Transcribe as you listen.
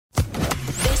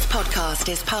podcast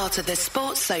is part of the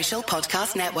Sports Social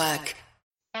Podcast Network.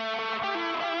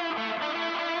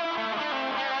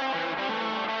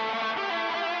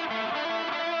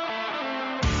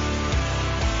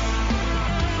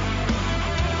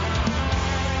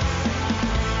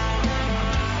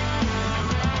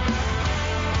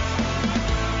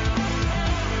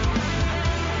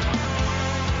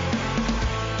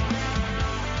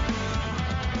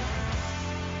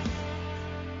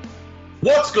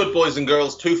 What's good, boys and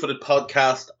girls? Two-Footed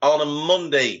Podcast on a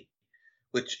Monday,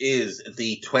 which is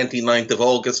the 29th of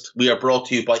August. We are brought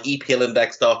to you by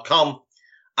EPLindex.com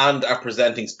and our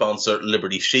presenting sponsor,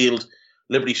 Liberty Shield.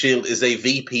 Liberty Shield is a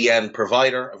VPN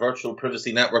provider. A virtual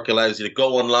privacy network allows you to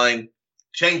go online,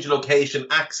 change your location,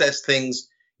 access things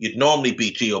you'd normally be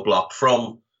geo-blocked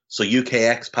from. So UK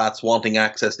expats wanting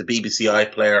access to BBC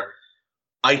iPlayer,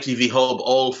 ITV Hub,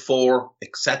 All 4,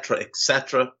 etc.,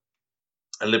 etc.,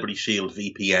 a Liberty Shield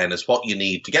VPN is what you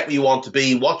need to get where you want to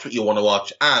be, watch what you want to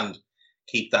watch, and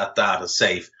keep that data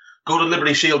safe. Go to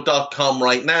libertyshield.com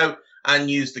right now and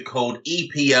use the code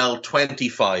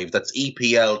EPL25, that's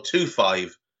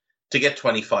EPL25, to get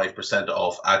 25%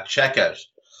 off at checkout.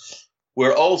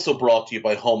 We're also brought to you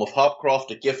by Home of Hopcroft,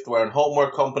 a giftware and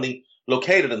homeware company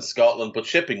located in Scotland but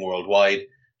shipping worldwide.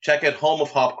 Check out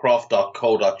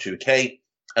homeofhopcroft.co.uk.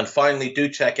 And finally, do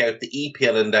check out the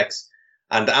EPL Index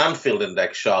and Anfield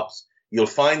Index shops. You'll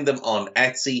find them on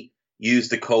Etsy. Use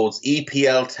the codes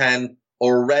EPL10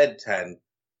 or RED10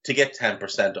 to get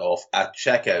 10% off at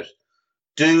checkout.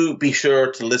 Do be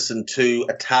sure to listen to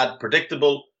A Tad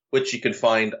Predictable, which you can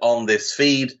find on this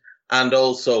feed, and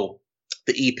also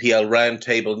the EPL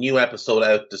Roundtable, new episode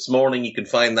out this morning. You can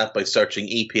find that by searching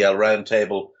EPL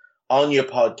Roundtable on your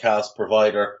podcast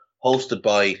provider, hosted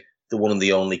by the one and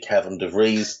the only Kevin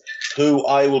DeVries, who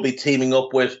I will be teaming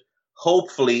up with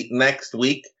hopefully next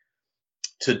week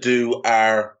to do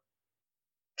our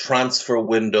transfer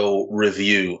window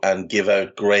review and give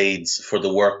out grades for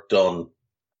the work done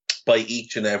by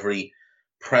each and every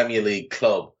Premier League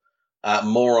club.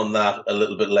 More on that a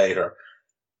little bit later.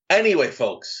 Anyway,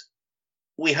 folks,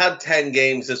 we had 10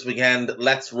 games this weekend.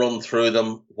 Let's run through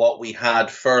them. What we had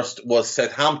first was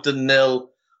Southampton 0,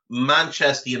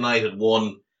 Manchester United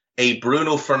 1, a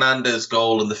Bruno Fernandes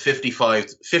goal in the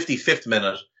 55th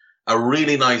minute. A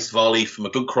really nice volley from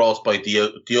a good cross by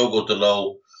Diogo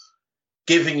Dalot,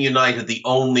 giving United the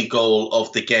only goal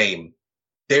of the game.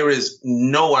 There is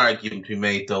no argument to be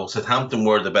made, though. Southampton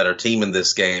were the better team in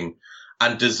this game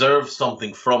and deserved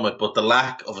something from it, but the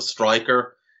lack of a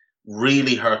striker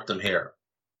really hurt them here.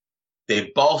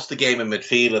 They bossed the game in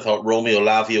midfield. I thought Romeo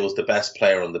Lavia was the best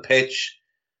player on the pitch.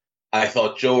 I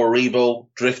thought Joe Aribo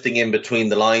drifting in between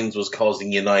the lines was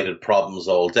causing United problems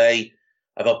all day.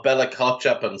 I thought Bella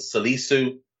Kotchap and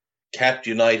Salisu kept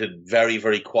United very,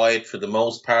 very quiet for the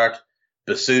most part.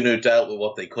 Basunu dealt with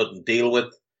what they couldn't deal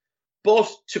with. But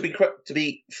to be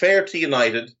fair to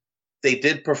United, they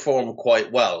did perform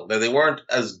quite well. Now, they weren't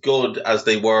as good as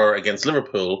they were against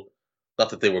Liverpool.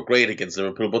 Not that they were great against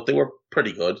Liverpool, but they were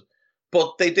pretty good.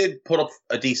 But they did put up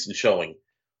a decent showing.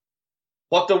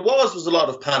 What there was a lot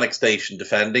of panic station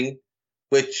defending,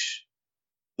 which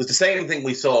was the same thing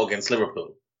we saw against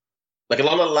Liverpool. Like a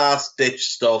lot of last-ditch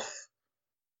stuff,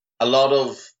 a lot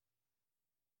of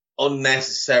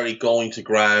unnecessary going to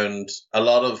ground, a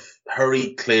lot of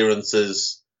hurried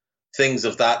clearances, things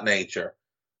of that nature.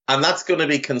 And that's going to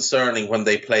be concerning when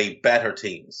they play better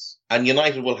teams. And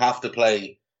United will have to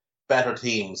play better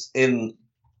teams in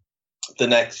the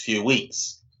next few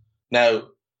weeks. Now,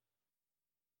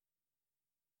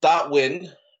 that win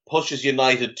pushes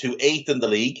United to 8th in the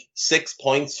league, 6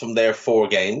 points from their 4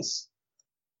 games.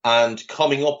 And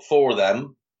coming up for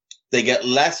them, they get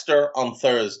Leicester on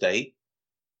Thursday.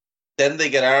 Then they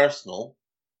get Arsenal.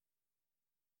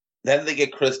 Then they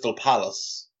get Crystal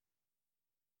Palace.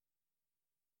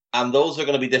 And those are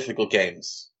going to be difficult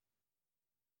games.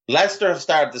 Leicester have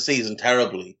started the season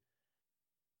terribly.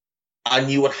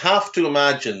 And you would have to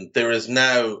imagine there is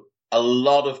now a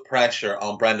lot of pressure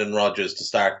on Brendan Rodgers to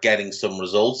start getting some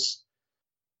results.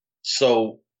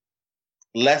 So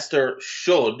Leicester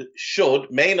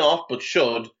may not, but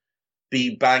should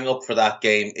be bang up for that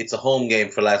game. It's a home game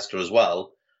for Leicester as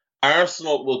well.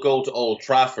 Arsenal will go to Old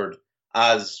Trafford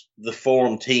as the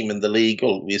form team in the league.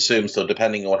 Well, we assume so,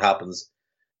 depending on what happens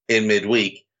in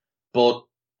midweek. But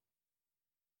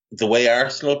the way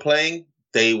Arsenal are playing,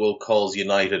 they will cause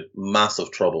United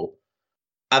massive trouble.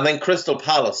 And then Crystal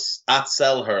Palace at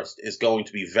Selhurst is going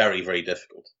to be very, very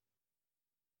difficult.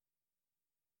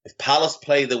 If Palace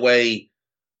play the way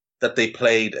that they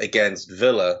played against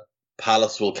Villa,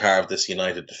 Palace will carve this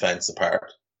United defence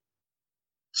apart.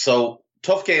 So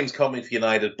tough games coming for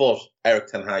United, but Erik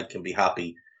ten Hag can be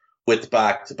happy with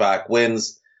back-to-back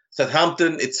wins.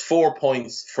 Southampton, it's 4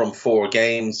 points from 4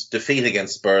 games. Defeat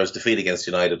against Spurs, defeat against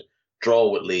United, draw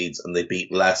with Leeds, and they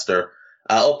beat Leicester.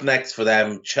 Up next for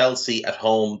them, Chelsea at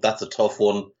home, that's a tough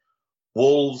one.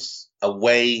 Wolves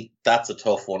away, that's a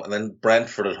tough one. And then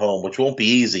Brentford at home, which won't be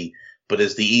easy, but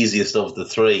is the easiest of the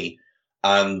 3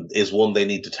 and is one they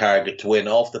need to target to win.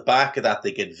 Off the back of that,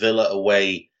 they get Villa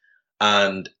away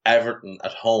and Everton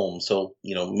at home. So,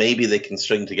 maybe they can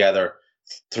string together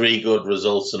 3 good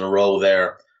results in a row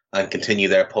there and continue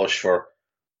their push for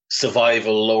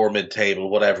survival, lower mid-table,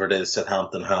 whatever it is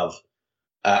Southampton have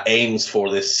aims for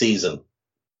this season.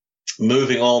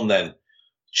 Moving on then.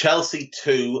 Chelsea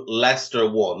 2, Leicester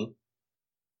 1.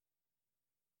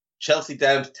 Chelsea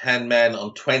down to 10 men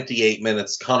on 28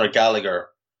 minutes. Conor Gallagher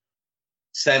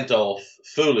sent off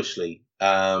foolishly.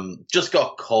 Just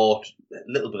got caught. A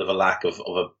little bit of a lack of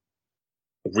a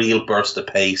real burst of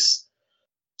pace.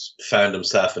 Found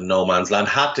himself in no man's land.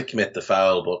 Had to commit the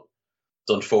foul, but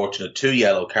it's unfortunate. 2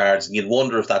 yellow cards. And you'd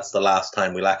wonder if that's the last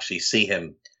time we'll actually see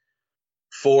him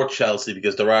for Chelsea,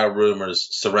 because there are rumours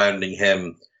surrounding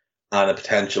him and a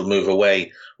potential move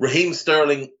away. Raheem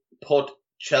Sterling put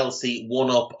Chelsea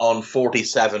 1-up on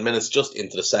 47 minutes, just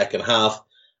into the second half.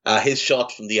 His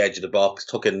shot from the edge of the box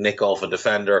took a nick off a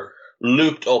defender,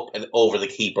 looped up and over the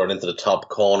keeper and into the top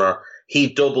corner.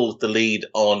 He doubled the lead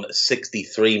on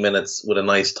 63 minutes with a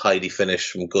nice tidy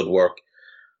finish from good work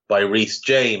by Reece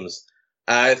James.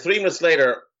 3 minutes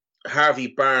later, Harvey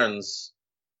Barnes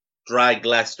dragged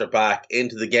Leicester back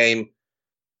into the game.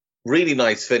 Really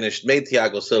nice finish. Made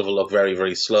Thiago Silva look very,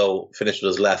 very slow. Finished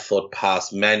with his left foot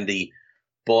past Mendy.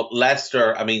 But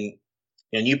Leicester,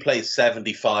 you play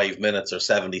 75 minutes or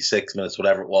 76 minutes,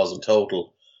 whatever it was in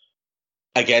total,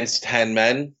 against 10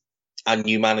 men, and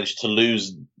you managed to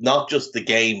lose not just the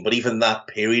game, but even that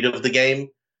period of the game,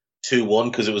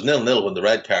 2-1, because it was 0-0 when the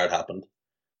red card happened.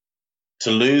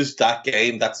 To lose that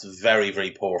game, that's very,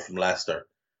 very poor from Leicester.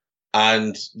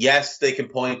 And yes, they can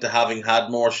point to having had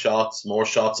more shots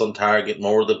on target,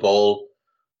 more of the ball,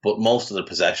 but most of the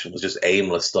possession was just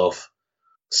aimless stuff.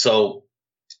 So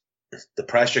the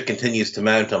pressure continues to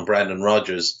mount on Brendan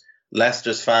Rodgers.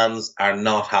 Leicester's fans are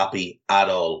not happy at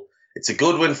all. It's a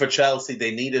good win for Chelsea.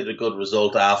 They needed a good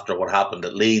result after what happened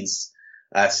at Leeds.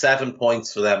 7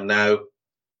 points for them now.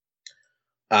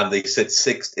 And they sit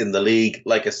 6th in the league.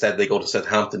 Like I said, they go to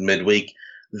Southampton midweek.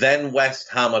 Then West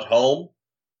Ham at home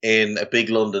in a big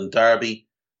London derby.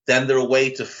 Then they're away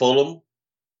to Fulham.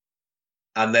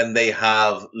 And then they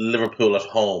have Liverpool at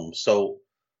home. So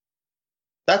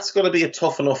that's going to be a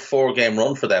tough enough 4-game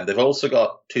run for them. They've also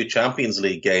got 2 Champions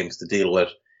League games to deal with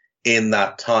in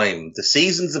that time. The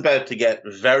season's about to get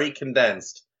very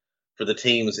condensed for the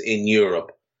teams in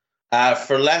Europe.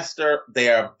 For Leicester, they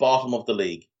are bottom of the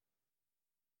league.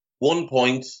 1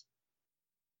 point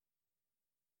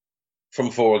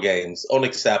from 4 games.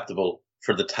 Unacceptable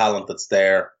for the talent that's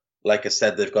there. Like I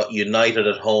said, they've got United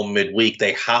at home midweek.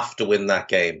 They have to win that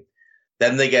game.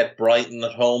 Then they get Brighton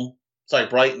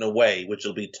away, which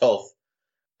will be tough.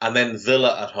 And then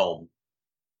Villa at home.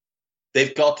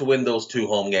 They've got to win those 2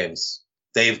 home games.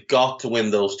 If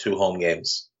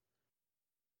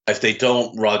they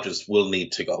don't, Rodgers will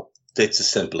need to go. It's as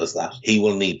simple as that. He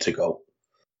will need to go.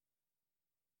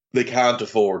 They can't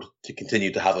afford to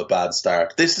continue to have a bad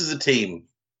start. This is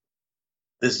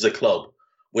a club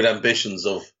with ambitions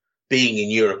of being in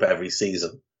Europe every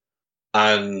season.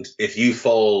 And if you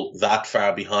fall that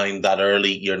far behind that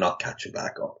early, you're not catching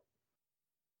back up.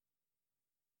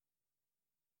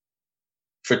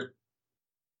 For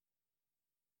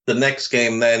the next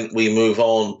game, then, we move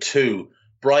on to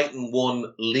Brighton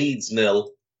 1, Leeds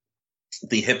 0,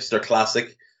 the hipster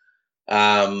classic.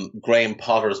 Graham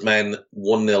Potter's men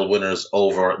 1-0 winners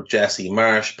over Jesse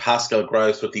Marsh. Pascal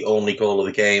Gross with the only goal of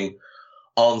the game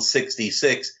on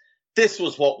 66. This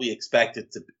was what we expected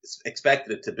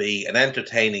it to be, an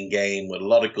entertaining game with a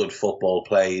lot of good football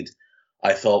played.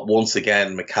 I thought once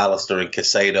again McAllister and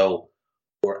Caicedo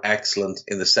were excellent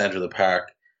in the centre of the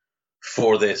park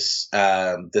for this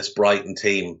Brighton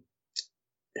team,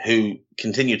 who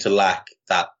continue to lack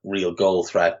that real goal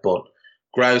threat. But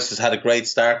Grouse has had a great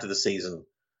start to the season,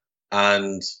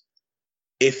 and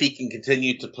if he can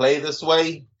continue to play this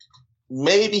way,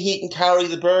 maybe he can carry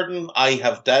the burden. I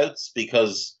have doubts,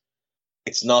 because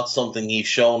it's not something he's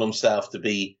shown himself to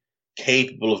be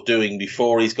capable of doing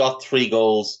before. He's got 3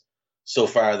 goals so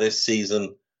far this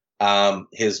season.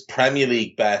 His Premier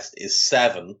League best is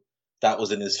 7. That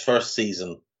was in his first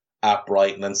season at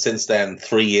Brighton, and since then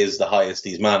 3 is the highest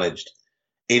he's managed.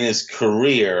 In his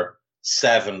career,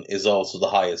 7 is also the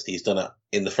highest. He's done it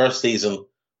in the first season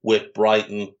with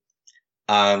Brighton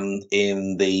and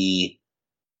in the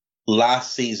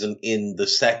last season in the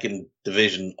second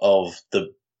division of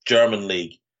the German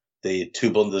league, the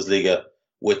two Bundesliga,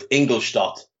 with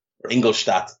Ingolstadt.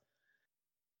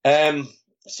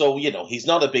 So, he's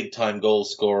not a big-time goal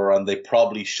scorer, and they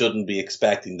probably shouldn't be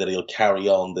expecting that he'll carry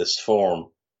on this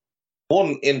form.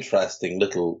 One interesting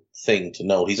little thing to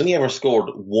note, he's only ever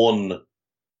scored one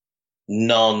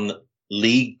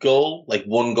non-league goal, like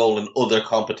one goal in other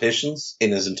competitions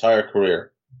in his entire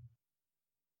career.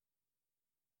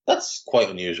 That's quite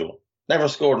unusual. Never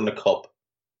scored in a cup.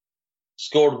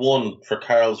 Scored one for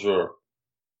Karlsruhe,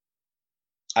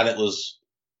 and it was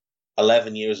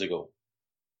 11 years ago.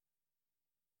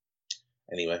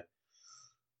 Anyway,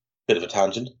 bit of a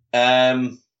tangent.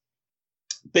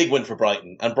 Big win for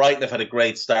Brighton. And Brighton have had a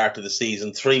great start to the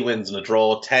season. 3 wins and a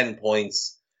draw, 10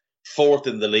 points, 4th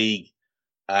in the league.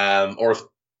 Or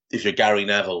if you're Gary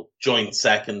Neville, joint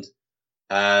second.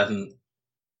 Up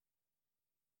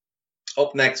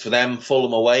next for them,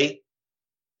 Fulham away.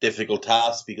 Difficult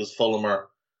task because Fulham are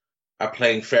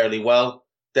playing fairly well.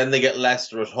 Then they get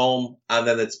Leicester at home, and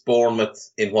then it's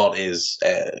Bournemouth in what is,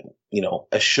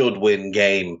 a should-win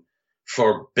game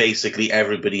for basically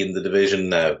everybody in the division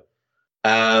now.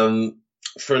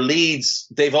 For Leeds,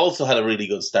 they've also had a really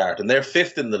good start, and they're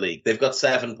 5th in the league. They've got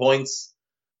 7 points,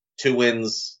 2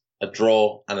 wins, a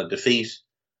draw, and a defeat.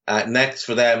 Next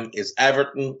for them is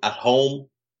Everton at home.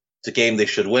 It's a game they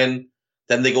should win.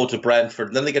 Then they go to Brentford,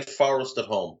 and then they get Forest at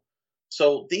home.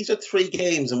 So these are 3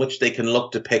 games in which they can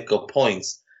look to pick up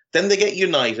points. Then they get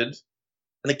United,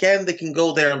 and again, they can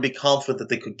go there and be confident that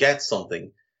they could get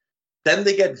something. Then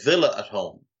they get Villa at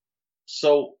home.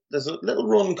 So there's a little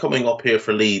run coming up here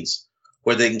for Leeds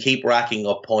where they can keep racking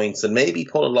up points and maybe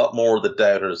put a lot more of the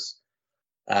doubters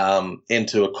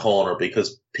into a corner,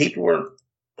 because people were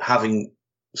having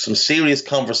some serious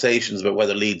conversations about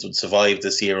whether Leeds would survive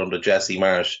this year under Jesse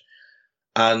Marsh.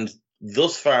 And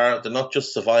thus far, they're not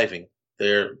just surviving.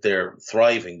 They're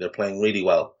thriving. They're playing really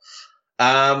well.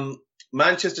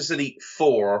 Manchester City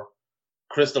 4,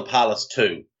 Crystal Palace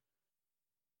 2.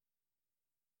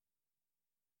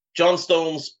 John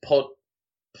Stones put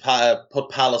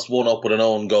Palace 1 up with an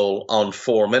own goal on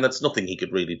 4 minutes. Nothing he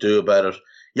could really do about it.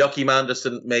 Joachim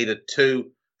Andersen made it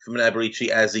 2 from an Eberechi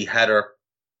Eze header.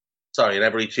 Sorry, an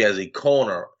Eberechi Eze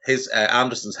corner. His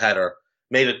Andersen's header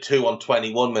made it 2 on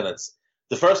 21 minutes.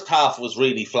 The first half was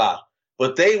really flat,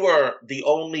 but they were the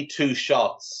only 2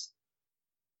 shots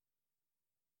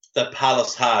that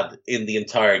Palace had in the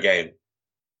entire game,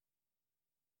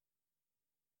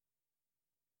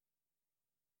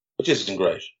 which isn't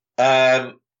great.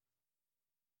 Went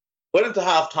into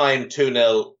half-time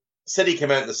 2-0. City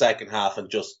came out in the second half and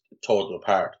just tore them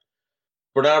apart.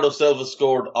 Bernardo Silva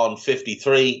scored on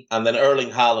 53, and then Erling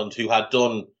Haaland, who had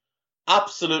done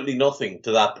absolutely nothing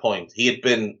to that point. He had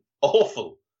been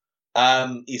awful.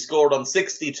 He scored on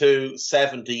 62,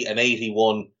 70, and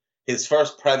 81, his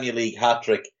first Premier League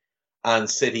hat-trick, and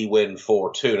City win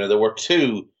 4-2. Now, there were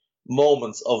 2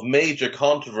 moments of major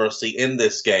controversy in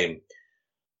this game.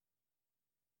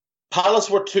 Palace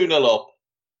were 2-0 up,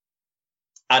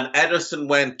 and Ederson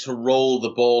went to roll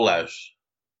the ball out.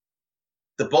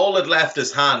 The ball had left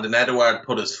his hand, and Edouard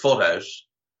put his foot out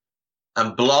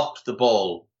and blocked the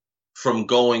ball from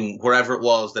going wherever it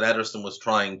was that Ederson was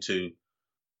trying to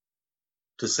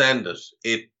send it.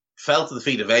 It fell to the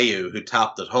feet of Ayew, who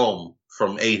tapped it home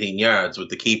from 18 yards with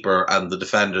the keeper and the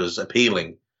defenders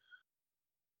appealing.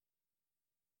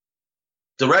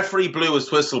 The referee blew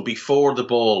his whistle before the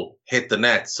ball hit the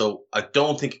net, so I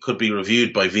don't think it could be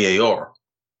reviewed by VAR.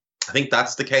 I think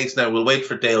that's the case now. We'll wait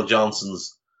for Dale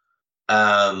Johnson's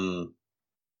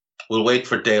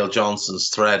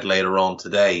thread later on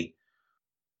today.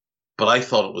 But I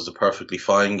thought it was a perfectly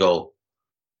fine goal.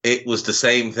 It was the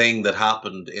same thing that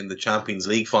happened in the Champions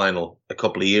League final a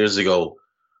couple of years ago,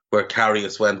 where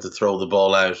Karius went to throw the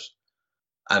ball out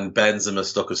and Benzema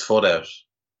stuck his foot out.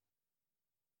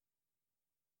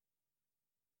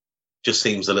 Just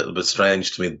seems a little bit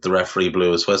strange to me that the referee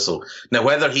blew his whistle. Now,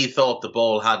 whether he thought the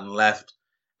ball hadn't left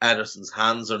Ederson's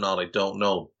hands or not, I don't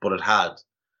know, but it had.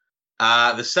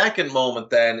 The second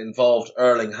moment then involved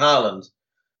Erling Haaland.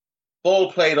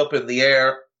 Ball played up in the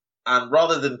air, and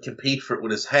rather than compete for it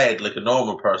with his head like a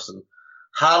normal person,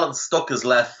 Haaland stuck his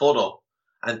left foot up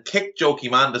and kicked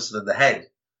Joachim Andersen in the head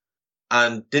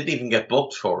and didn't even get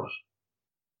booked for it.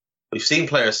 We've seen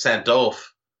players sent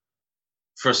off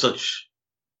for such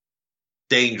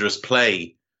dangerous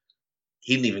play.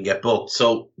 He didn't even get booked.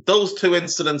 So those 2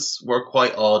 incidents were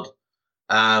quite odd.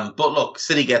 But look,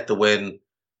 City get the win.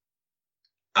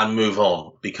 and move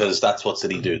on, because that's what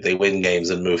City do. They win games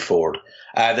and move forward.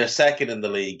 They're second in the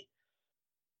league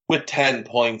with 10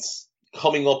 points.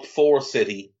 Coming up for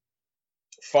City,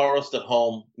 Forest at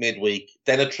home midweek,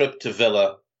 then a trip to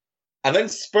Villa, and then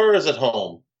Spurs at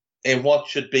home in what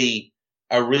should be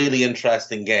a really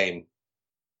interesting game.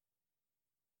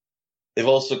 They've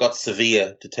also got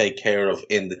Sevilla to take care of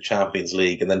in the Champions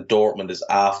League, and then Dortmund is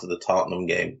after the Tottenham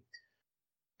game.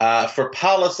 For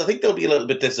Palace, I think they'll be a little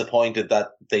bit disappointed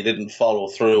that they didn't follow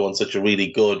through on such a really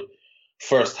good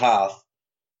first half.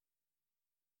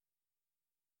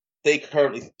 They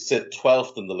currently sit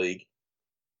 12th in the league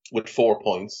with 4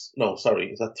 points. No,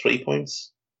 sorry, is that 3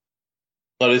 points?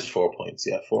 No, it is 4 points.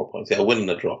 Yeah, 4 points. Yeah, winning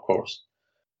a draw, of course.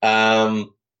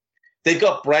 They've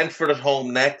got Brentford at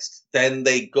home next. Then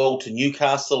they go to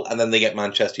Newcastle, and then they get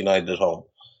Manchester United at home.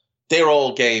 They're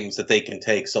all games that they can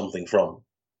take something from.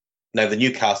 Now, the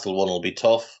Newcastle one will be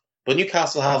tough, but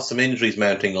Newcastle have some injuries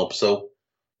mounting up, so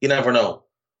you never know.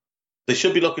 They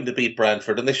should be looking to beat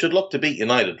Brentford, and they should look to beat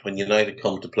United when United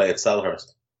come to play at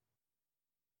Selhurst.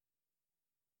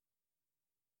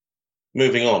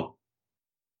 Moving on.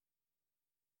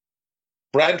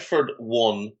 Brentford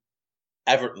won,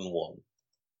 Everton won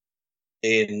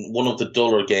in one of the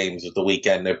duller games of the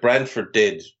weekend. Now, Brentford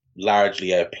did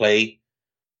largely outplay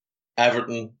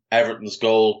Everton. Everton's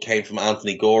goal came from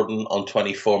Anthony Gordon on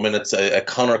 24 minutes, a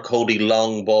Conor Cody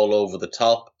long ball over the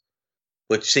top,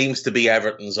 which seems to be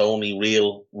Everton's only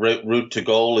real route to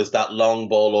goal, is that long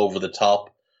ball over the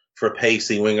top for a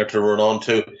pacey winger to run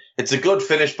onto. It's a good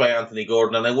finish by Anthony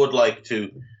Gordon, and I would like to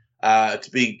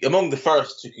be among the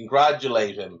first to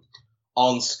congratulate him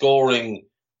on scoring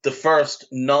the first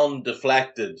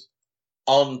non-deflected,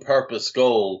 on-purpose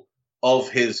goal of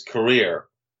his career.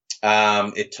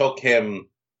 It took him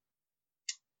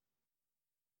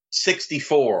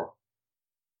 64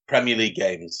 Premier League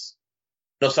games.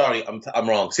 No, sorry, I'm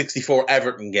wrong. 64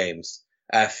 Everton games,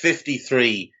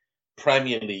 53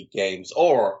 Premier League games,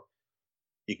 or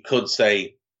you could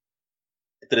say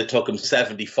that it took him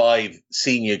 75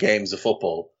 senior games of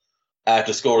football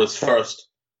to score his first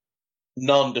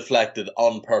non-deflected,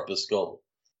 on-purpose goal.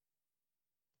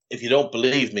 If you don't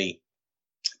believe me,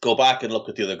 go back and look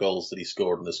at the other goals that he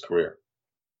scored in his career.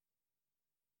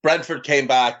 Brentford came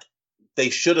back. They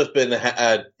should have been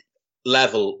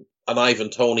level. An Ivan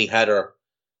Toney header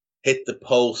hit the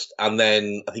post, and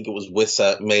then I think it was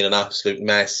Wissa made an absolute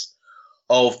mess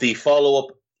of the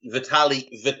follow-up. Vitali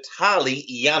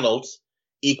Janelt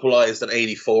equalised at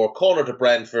 84. Corner to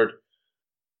Brentford.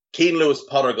 Keane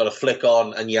Lewis-Potter got a flick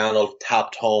on, and Janelt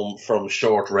tapped home from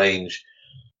short range.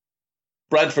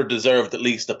 Brentford deserved at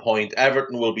least a point.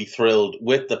 Everton will be thrilled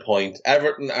with the point.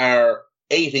 Everton are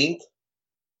 18th.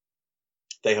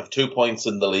 They have 2 points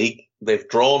in the league. They've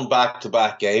drawn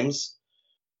back-to-back games.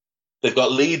 They've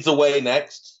got Leeds away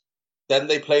next. Then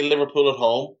they play Liverpool at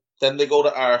home. Then they go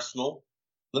to Arsenal.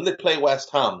 Then they play West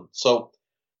Ham. So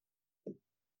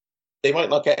they might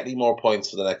not get any more points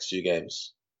for the next few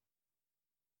games.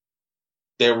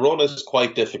 Their run is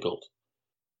quite difficult.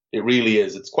 It really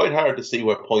is. It's quite hard to see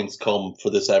where points come for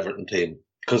this Everton team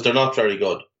because they're not very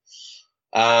good.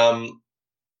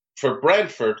 For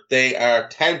Brentford, they are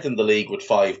 10th in the league with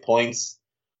 5 points,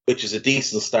 which is a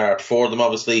decent start for them.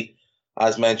 Obviously,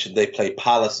 as mentioned, they play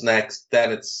Palace next.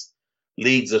 Then it's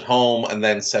Leeds at home and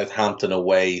then Southampton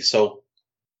away. So,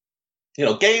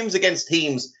 games against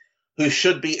teams who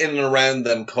should be in and around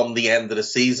them come the end of the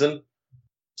season.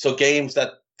 So games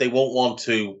that they won't want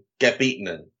to get beaten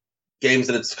in. Games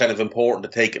that it's kind of important to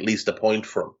take at least a point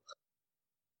from.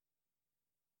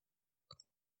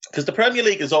 Because the Premier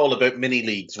League is all about mini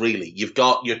leagues, really. You've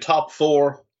got your top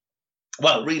 4.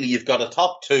 Well, really, you've got a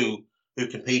top 2 who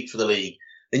compete for the league.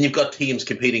 Then you've got teams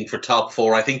competing for top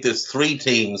 4. I think there's 3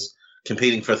 teams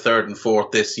competing for 3rd and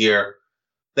 4th this year.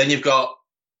 Then you've got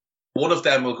one of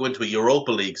them will go into a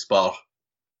Europa League spot.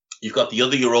 You've got the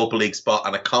other Europa League spot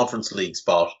and a Conference League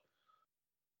spot.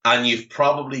 And you've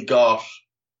probably got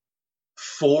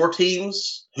 4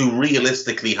 teams who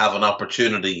realistically have an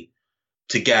opportunity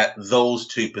to get those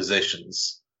 2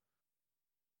 positions.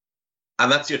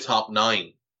 And that's your top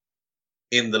 9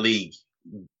 in the league,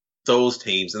 those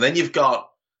teams. And then you've got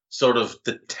sort of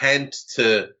the 10th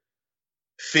to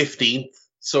 15th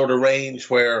sort of range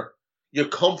where you're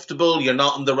comfortable, you're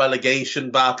not in the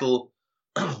relegation battle.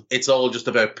 It's all just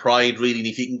about pride, really. And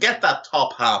if you can get that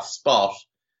top half spot,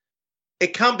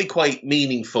 it can be quite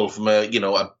meaningful from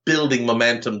a building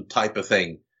momentum type of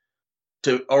thing.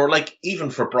 Or like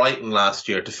even for Brighton last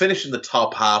year, to finish in the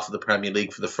top half of the Premier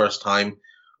League for the first time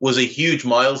was a huge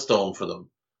milestone for them.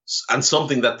 And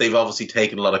something that they've obviously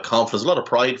taken a lot of confidence, a lot of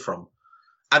pride from.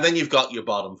 And then you've got your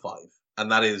bottom 5.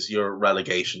 and that is your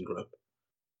relegation group.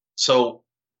 So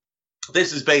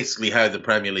this is basically how the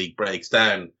Premier League breaks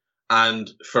down. And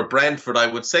for Brentford, I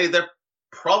would say they're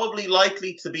probably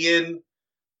likely to be in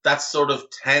that sort of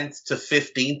 10th to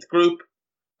 15th group.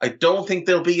 I don't think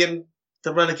they'll be in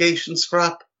the relegation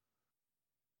scrap.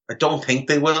 I don't think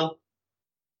they will.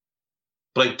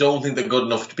 But I don't think they're good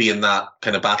enough to be in that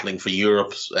kind of battling for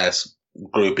Europe's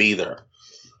group either.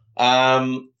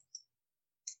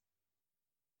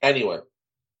 Anyway,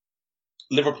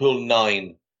 Liverpool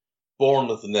 9,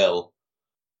 Bournemouth 0.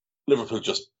 Liverpool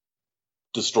just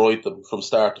destroyed them from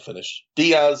start to finish.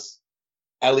 Diaz,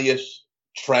 Elliott,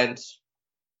 Trent,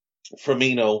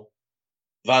 Firmino,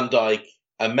 Van Dijk,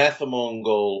 a Metham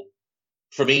goal,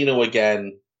 Firmino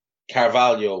again,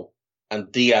 Carvalho,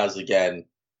 and Diaz again,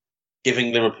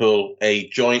 giving Liverpool a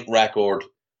joint record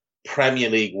Premier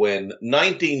League win.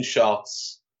 19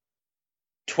 shots,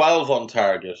 12 on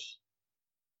target.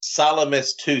 Salah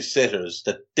missed 2 sitters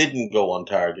that didn't go on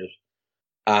target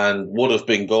and would have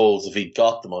been goals if he'd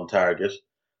got them on target.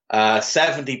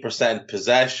 70%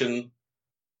 possession.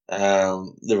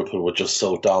 Liverpool were just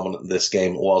so dominant in this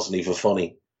game, it wasn't even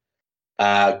funny.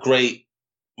 Great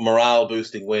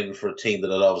morale-boosting win for a team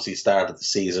that had obviously started the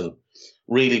season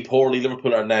really poorly.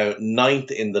 Liverpool are now 9th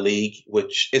in the league,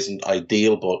 which isn't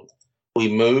ideal, but we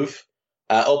move.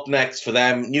 Up next for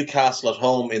them, Newcastle at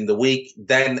home in the week,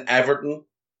 then Everton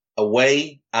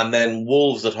away, and then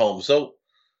Wolves at home. So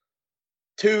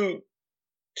two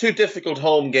difficult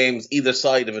home games either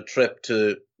side of a trip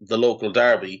to the local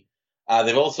derby.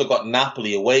 They've also got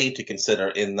Napoli away to consider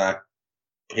in that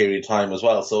period of time as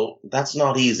well. So that's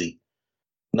not easy.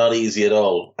 Not easy at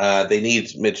all. They need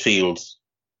midfield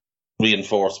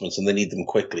reinforcements and they need them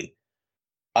quickly.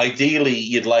 Ideally,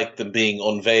 you'd like them being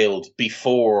unveiled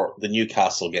before the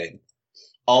Newcastle game.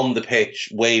 On the pitch,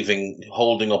 waving,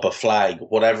 holding up a flag,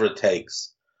 whatever it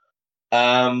takes.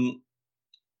 Bournemouth,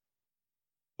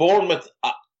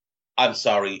 I'm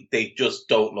sorry, they just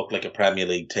don't look like a Premier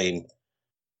League team.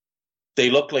 They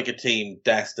look like a team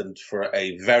destined for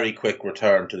a very quick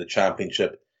return to the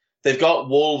Championship. They've got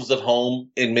Wolves at home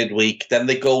in midweek, then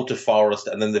they go to Forest,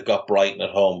 and then they've got Brighton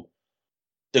at home.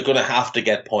 They're going to have to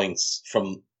get points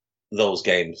from those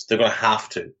games. They're going to have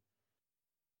to.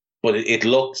 But it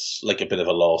looks like a bit of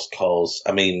a lost cause.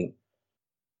 I mean,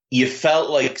 you felt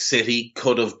like City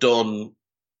could have done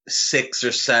 6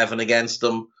 or 7 against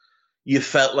them. You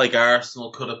felt like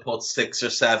Arsenal could have put 6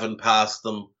 or 7 past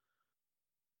them.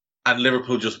 And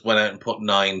Liverpool just went out and put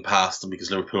 9 past them because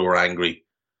Liverpool were angry.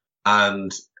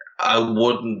 And I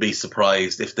wouldn't be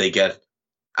surprised if they get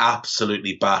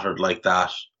absolutely battered like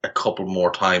that a couple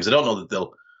more times. I don't know that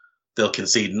they'll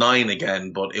concede 9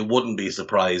 again, but it wouldn't be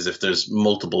surprised if there's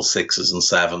multiple 6s and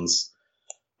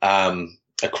 7s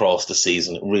across the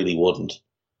season. It really wouldn't.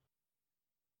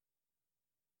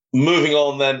 Moving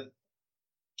on then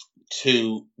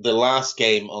to the last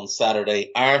game on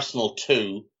Saturday, Arsenal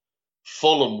 2,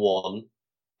 Fulham 1.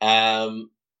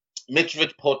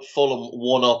 Mitrovic put Fulham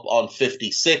 1 up on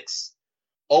 56.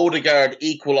 Odegaard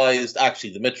equalised,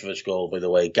 actually the Mitrovic goal, by the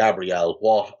way. Gabriel,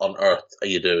 what on earth are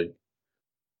you doing?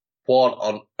 What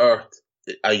on earth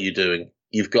are you doing?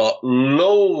 You've got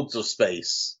loads of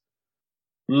space,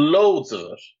 loads of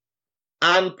it,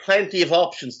 and plenty of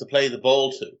options to play the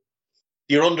ball to.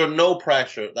 You're under no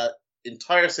pressure. That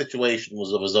entire situation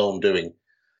was of his own doing.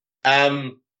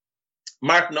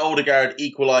 Martin Odegaard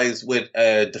equalised with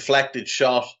a deflected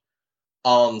shot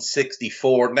on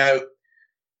 64. Now,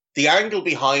 the angle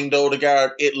behind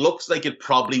Odegaard, it looks like it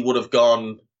probably would have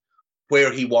gone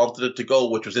where he wanted it to go,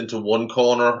 which was into one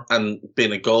corner and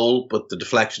been a goal, but the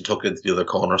deflection took it into the other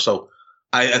corner. So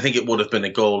I think it would have been a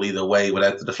goal either way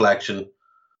without the deflection.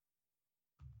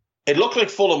 It looked like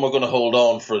Fulham were going to hold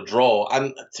on for a draw.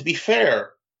 And to be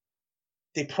fair,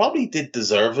 they probably did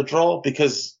deserve a draw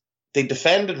because they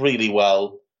defended really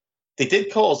well. They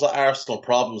did cause Arsenal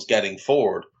problems getting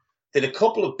forward. They had a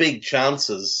couple of big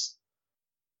chances.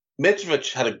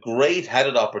 Mitrovic had a great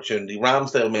headed opportunity.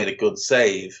 Ramsdale made a good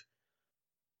save.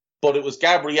 But it was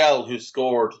Gabriel who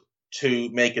scored to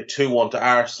make it 2-1 to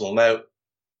Arsenal. Now,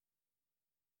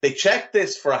 they checked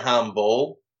this for a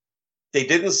handball. They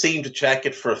didn't seem to check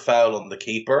it for a foul on the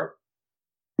keeper.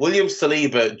 William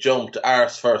Saliba jumped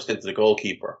arse first into the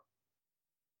goalkeeper.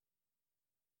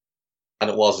 And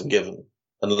it wasn't given.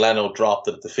 And Leno dropped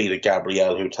it at the feet of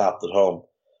Gabriel, who tapped it home.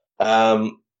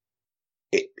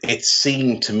 It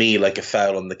seemed to me like a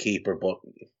foul on the keeper, but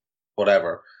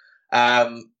whatever.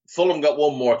 Fulham got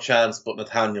one more chance, but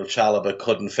Nathaniel Chalobah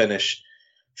couldn't finish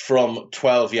from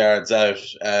 12 yards out.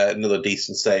 Another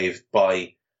decent save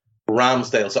by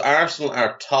Ramsdale. So Arsenal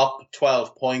are top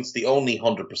 12 points, the only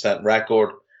 100%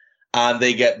 record, and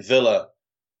they get Villa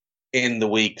in the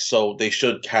week, so they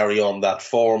should carry on that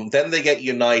form. Then they get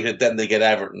United, then they get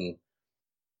Everton.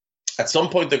 At some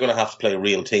point, they're going to have to play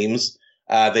real teams.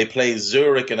 They play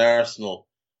Zurich and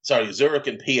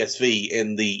PSV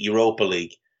in the Europa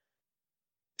League.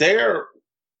 Their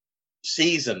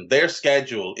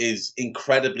schedule is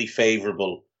incredibly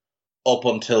favourable up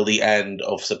until the end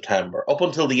of September. Up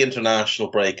until the international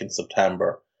break in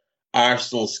September,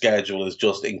 Arsenal's schedule is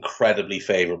just incredibly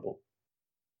favourable.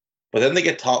 But then they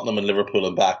get Tottenham and Liverpool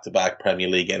in back-to-back Premier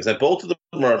League games. And both of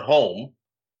them are at home.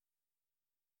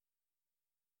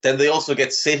 Then they also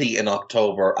get City in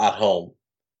October at home.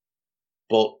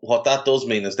 But what that does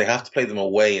mean is they have to play them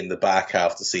away in the back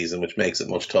half of the season, which makes it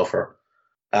much tougher.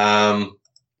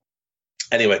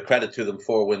 Anyway, credit to them,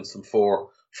 4 wins from 4.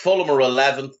 Fulham are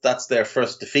 11th. That's their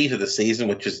first defeat of the season,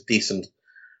 which is a decent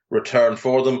return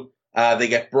for them. They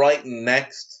get Brighton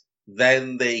next.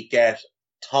 Then they get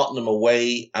Tottenham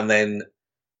away and then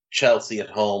Chelsea at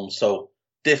home. So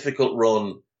difficult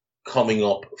run coming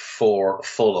up for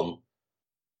Fulham.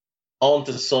 On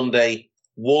to Sunday.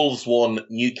 Wolves won,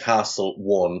 Newcastle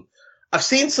won. I've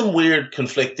seen some weird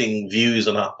conflicting views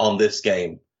on this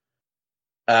game.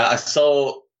 I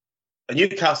saw a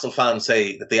Newcastle fan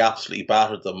say that they absolutely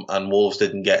battered them and Wolves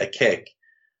didn't get a kick.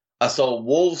 I saw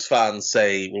Wolves fans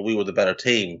say, well, we were the better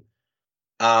team.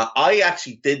 I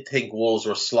actually did think Wolves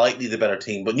were slightly the better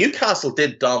team, but Newcastle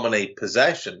did dominate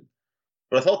possession.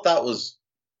 But I thought that was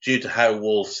due to how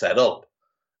Wolves set up.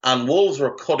 And Wolves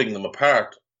were cutting them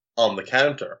apart on the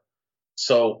counter.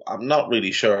 So I'm not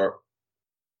really sure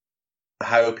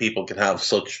how people can have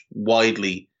such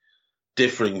widely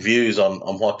differing views on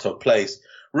what took place.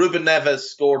 Ruben Neves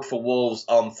scored for Wolves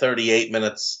on 38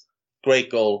 minutes. Great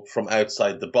goal from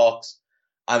outside the box.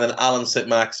 And then Alan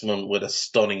St-Maximin with a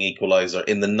stunning equaliser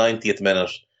in the 90th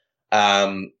minute.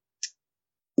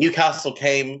 Newcastle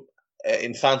came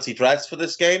in fancy dress for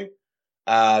this game.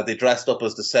 They dressed up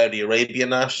as the Saudi Arabia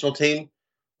national team,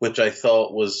 which I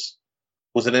thought was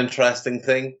an interesting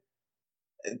thing.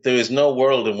 There is no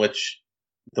world in which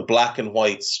the black and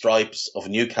white stripes of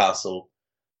Newcastle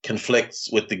conflicts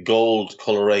with the gold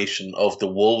coloration of the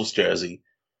Wolves jersey.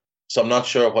 So I'm not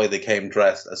sure why they came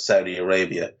dressed as Saudi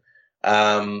Arabia.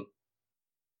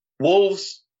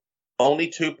 Wolves, only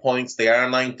 2 points. They are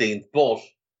 19th, but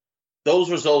those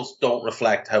results don't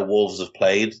reflect how Wolves have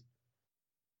played.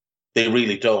 They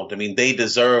really don't. I mean, they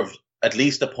deserved at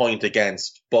least a point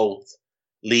against both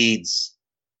Leeds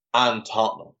and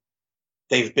Tottenham.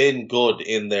 They've been good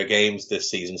in their games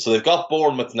this season. So they've got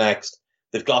Bournemouth next.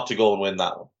 They've got to go and win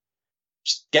that one.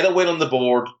 Just get a win on the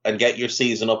board and get your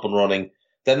season up and running.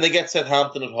 Then they get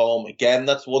Southampton at home. Again,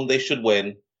 that's one they should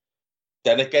win.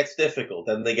 Then it gets difficult.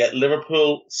 Then they get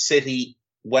Liverpool, City,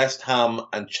 West Ham,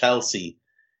 and Chelsea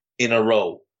in a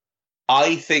row.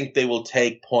 I think they will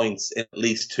take points in at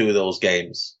least 2 of those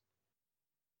games.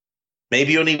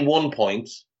 Maybe only 1 point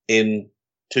in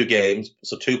 2 games,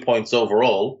 so 2 points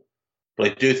overall.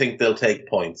 But I do think they'll take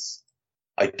points.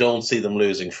 I don't see them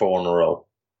losing 4 in a row.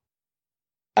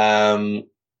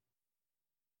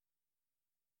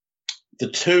 The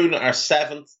Toon are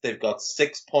 7th. They've got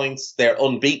 6 points. They're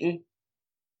unbeaten.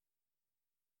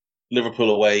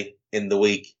 Liverpool away in the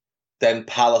week. Then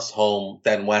Palace home.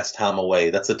 Then West Ham away.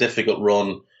 That's a difficult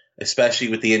run, especially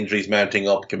with the injuries mounting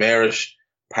up. Kamarish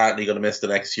apparently going to miss the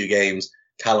next few games.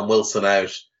 Callum Wilson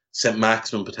out.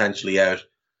 St-Maximin potentially out.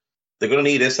 They're going to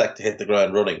need Isak to hit the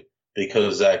ground running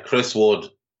because Chris Wood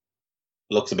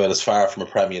looks about as far from a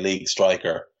Premier League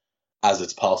striker as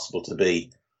it's possible to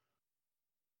be.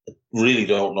 I really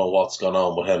don't know what's going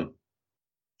on with him.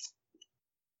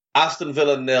 Aston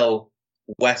Villa 0,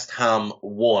 West Ham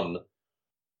 1.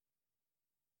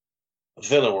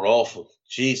 Villa were awful.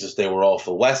 Jesus, they were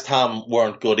awful. West Ham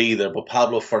weren't good either, but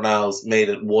Pablo Fornals made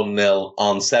it 1-0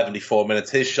 on 74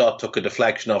 minutes. His shot took a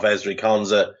deflection off Ezri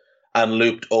Konsa and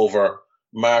looped over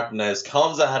Martinez.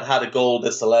 Konsa had a goal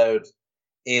disallowed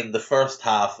in the first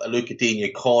half. A Luca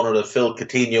Digne corner that Phil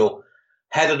Coutinho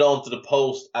headed onto the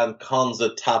post and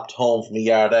Konsa tapped home from a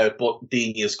yard out, but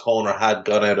Digne's corner had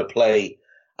gone out of play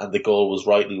and the goal was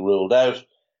rightly ruled out.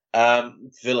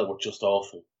 Villa were just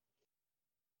awful.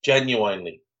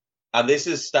 Genuinely. And this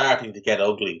is starting to get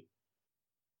ugly.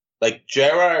 Like,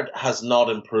 Gerrard has not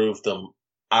improved them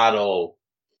at all.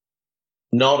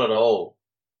 Not at all.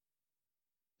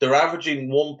 They're averaging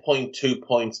 1.2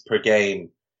 points per game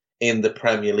in the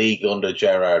Premier League under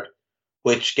Gerrard,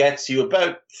 which gets you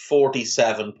about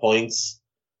 47 points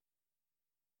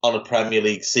on a Premier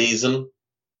League season.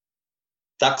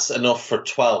 That's enough for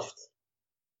 12th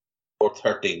or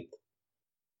 13th.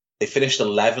 They finished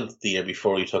 11th the year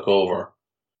before he took over.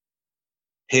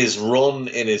 His run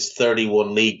in his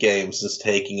 31 league games since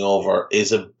taking over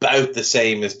is about the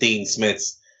same as Dean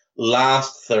Smith's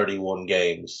last 31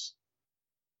 games.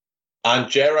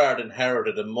 And Gerrard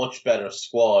inherited a much better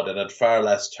squad and had far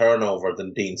less turnover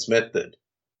than Dean Smith did.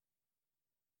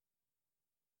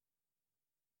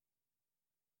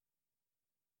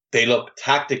 They look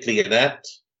tactically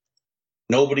inept.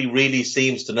 Nobody really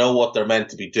seems to know what they're meant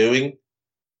to be doing.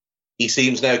 He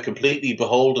seems now completely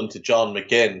beholden to John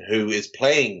McGinn, who is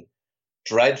playing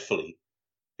dreadfully.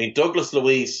 I mean, Douglas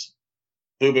Luiz,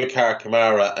 Boubacar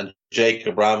Kamara, and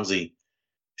Jacob Ramsey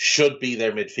should be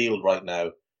their midfield right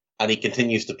now, and he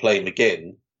continues to play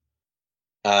McGinn.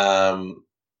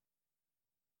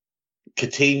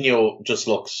 Coutinho just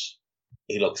looks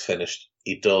finished.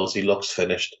 He does. He looks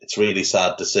finished. It's really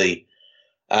sad to see.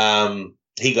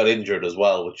 He got injured as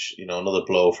well, which, another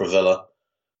blow for Villa.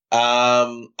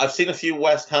 I've seen a few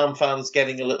West Ham fans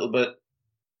getting a little bit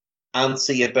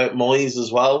antsy about Moyes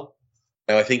as well.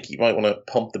 Now, I think you might want to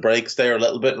pump the brakes there a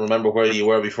little bit and remember where you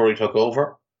were before he took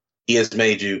over. He has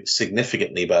made you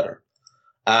significantly better.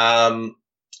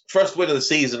 First win of the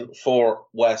season for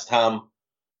West Ham,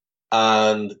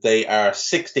 and they are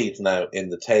 16th now in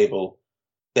the table.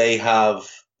 They have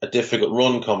a difficult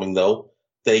run coming, though.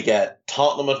 They get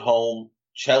Tottenham at home,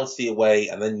 Chelsea away,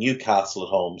 and then Newcastle at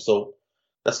home. So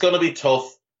that's going to be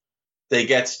tough. They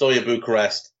get Steaua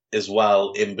Bucharest as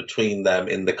well in between them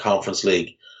in the Conference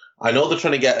League. I know they're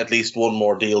trying to get at least one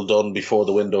more deal done before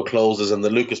the window closes, and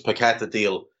the Lucas Paqueta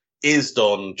deal is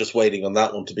done, just waiting on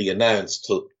that one to be announced,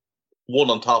 to one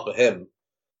on top of him.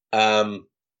 But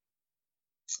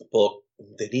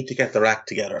they need to get their act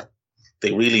together.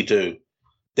 They really do.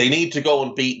 They need to go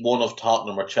and beat one of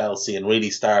Tottenham or Chelsea and really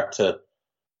start to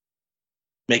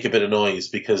make a bit of noise,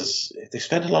 because they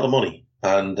spend a lot of money,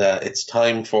 and it's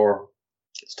time for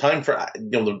them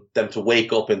to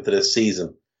wake up into this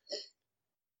season.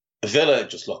 Villa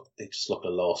just look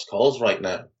at lost cause right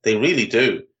now. They really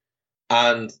do.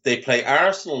 And they play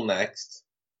Arsenal next,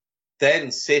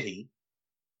 then City,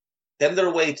 then they're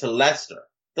away to Leicester.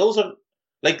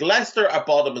 Leicester are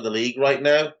bottom of the league right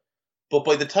now, but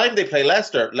by the time they play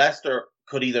Leicester, Leicester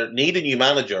could either need a new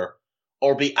manager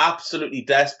or be absolutely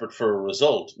desperate for a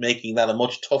result, making that a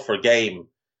much tougher game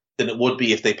than it would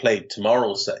be if they played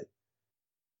tomorrow, say.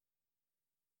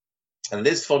 And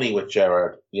it is funny with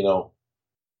Gerrard,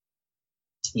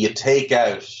 you take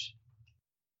out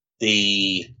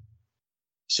the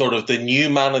sort of the new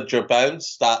manager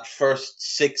bounce, that first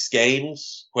 6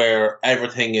 games where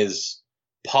everything is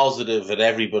positive and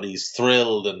everybody's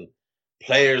thrilled and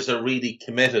players are really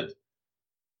committed.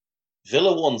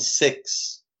 Villa won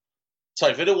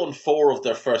 4 of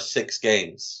their first 6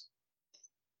 games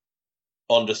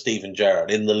under Steven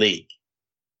Gerrard in the league.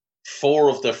 4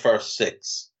 of their first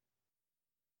 6.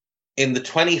 In the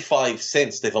 25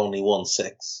 since, they've only won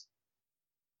 6.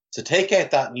 So take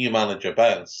out that new manager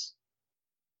bounce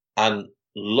and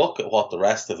look at what the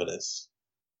rest of it is.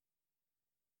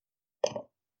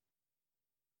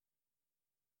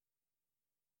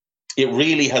 It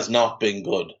really has not been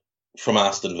good from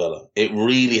Aston Villa. It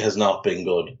really has not been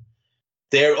good.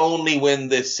 Their only win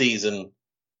this season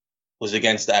was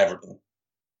against Everton.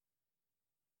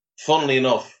 Funnily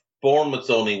enough, Bournemouth's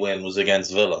only win was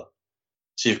against Villa.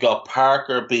 So you've got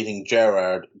Parker beating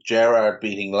Gerrard, Gerrard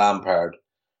beating Lampard,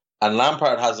 and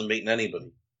Lampard hasn't beaten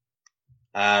anybody.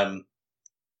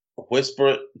 Whisper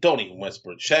it, don't even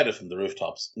whisper it, shout it from the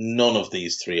rooftops. None of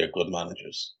these 3 are good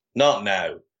managers. Not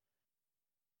now.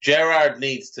 Gerrard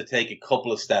needs to take a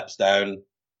couple of steps down,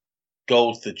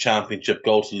 go to the Championship,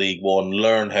 go to League One,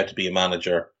 learn how to be a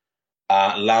manager.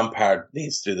 Lampard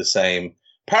needs to do the same.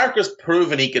 Parker's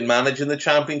proven he can manage in the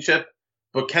Championship,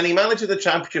 but can he manage in the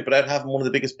Championship without having one of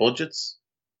the biggest budgets?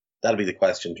 That'll be the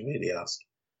question to really ask.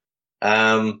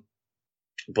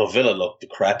 But Villa look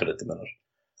decrepit at the minute.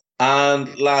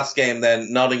 And last game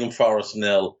then, Nottingham Forest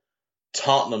 0,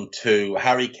 Tottenham 2,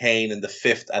 Harry Kane in the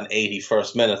 5th and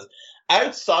 81st minute.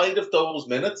 Outside of those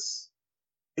minutes,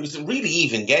 it was a really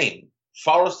even game.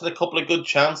 Forest had a couple of good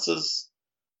chances.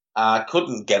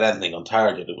 Couldn't get anything on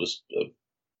target. It was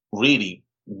really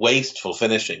wasteful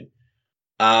finishing.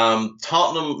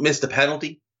 Tottenham missed a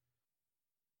penalty.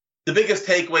 The biggest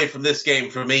takeaway from this game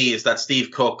for me is that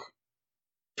Steve Cook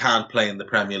can't play in the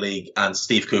Premier League and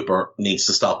Steve Cooper needs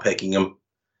to stop picking him.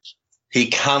 He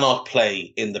cannot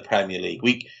play in the Premier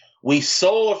League. We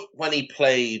saw it when he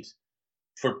played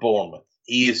for Bournemouth.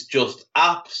 He is just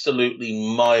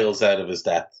absolutely miles out of his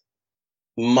depth.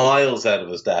 Miles out of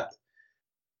his depth.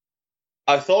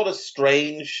 I thought a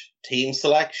strange team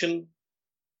selection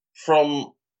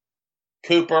from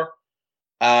Cooper.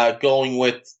 going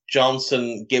with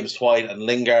Johnson, Gibbs-White, and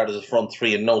Lingard as a front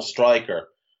three and no striker.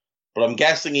 But I'm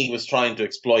guessing he was trying to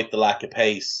exploit the lack of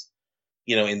pace,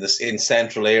 in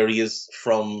central areas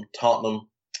from Tottenham.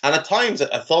 And at times,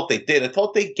 I thought they did. I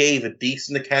thought they gave a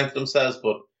decent account of themselves,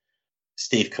 but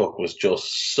Steve Cook was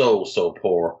just so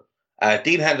poor.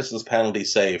 Dean Henderson's penalty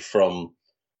save from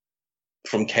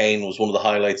Kane was one of the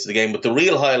highlights of the game. But the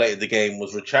real highlight of the game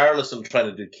was Richarlison trying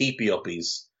to do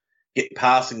keepy-uppies,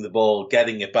 passing the ball,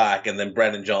 getting it back, and then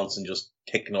Brennan Johnson just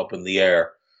kicking up in the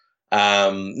air.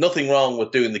 Nothing wrong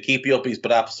with doing the keepy-uppies,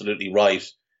 but absolutely right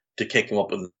to kick him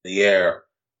up in the air.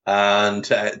 And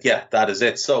that is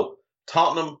it. So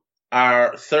Tottenham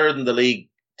are third in the league,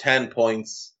 10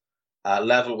 points,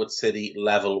 level with City,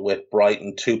 level with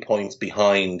Brighton, 2 points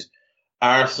behind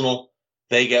Arsenal.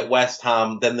 They get West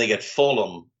Ham, then they get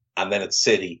Fulham, and then it's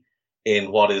City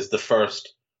in what is the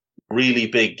first really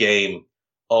big game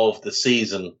of the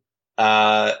season.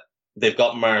 They've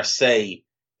got Marseille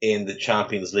in the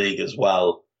Champions League as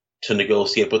well to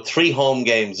negotiate. But 3 home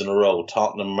games in a row,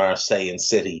 Tottenham, Marseille, and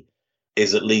City,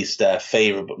 is at least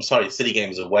favourable. Sorry, City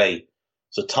games away.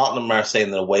 So Tottenham, Marseille,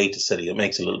 and then away to City. It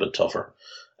makes it a little bit tougher.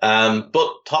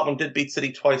 But Tottenham did beat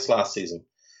City twice last season.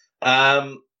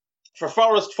 For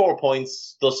Forest, 4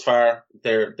 points thus far.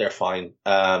 They're fine.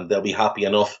 They'll be happy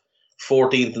enough.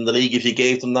 14th in the league. If you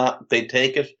gave them that, they'd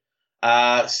take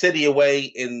it. City away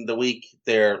in the week.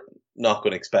 They're not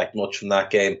going to expect much from that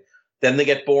game. Then they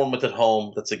get Bournemouth at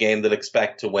home. That's a game they'll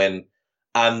expect to win.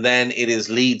 And then it is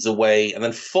Leeds away and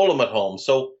then Fulham at home.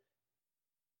 So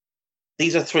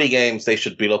these are 3 games they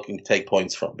should be looking to take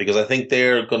points from, because I think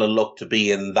they're going to look to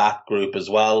be in that group as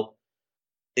well.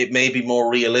 It may be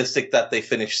more realistic that they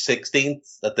finish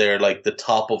 16th, that they're like the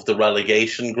top of the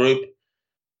relegation group,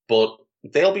 but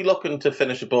they'll be looking to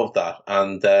finish above that.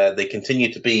 And they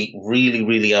continue to be really,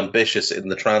 really ambitious in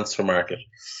the transfer market.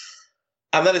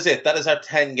 And that is it. That is our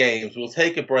 10 games. We'll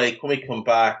take a break. When we come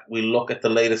back, we'll look at the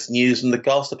latest news and the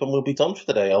gossip, and we'll be done for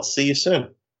the day. I'll see you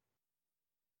soon.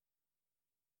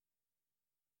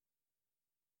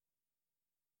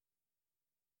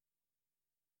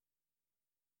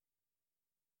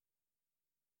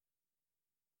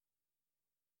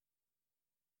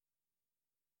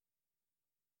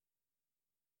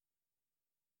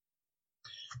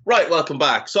 Right, welcome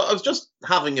back. So I was just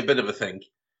having a bit of a think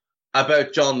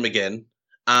about John McGinn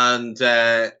and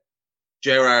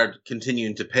Gerrard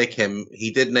continuing to pick him.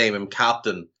 He did name him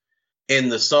captain in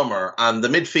the summer, and the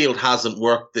midfield hasn't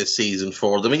worked this season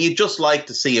for them. And you'd just like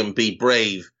to see him be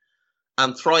brave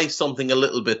and try something a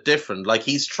little bit different. Like,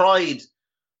 he's tried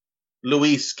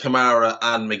Luis, Kamara,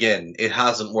 and McGinn. It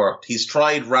hasn't worked. He's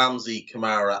tried Ramsey,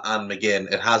 Kamara, and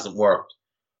McGinn. It hasn't worked.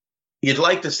 You'd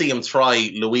like to see him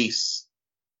try Luis,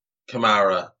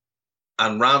 Kamara,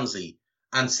 and Ramsey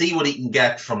and see what he can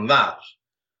get from that.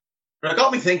 But it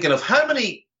got me thinking of how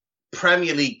many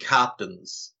Premier League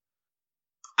captains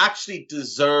actually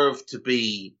deserve to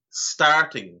be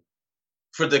starting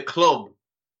for the club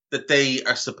that they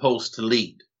are supposed to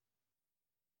lead.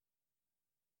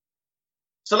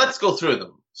 So let's go through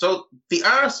them. So the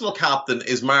Arsenal captain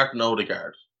is Martin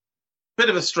Odegaard. Bit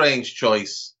of a strange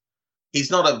choice.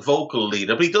 He's not a vocal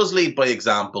leader, but he does lead by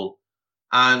example.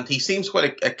 And he seems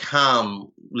quite a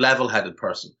calm, level-headed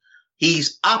person.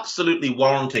 He's absolutely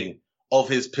warranting of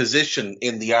his position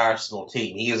in the Arsenal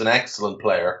team. He is an excellent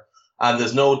player, and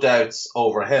there's no doubts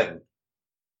over him.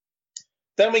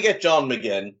 Then we get John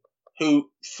McGinn, who,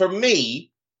 for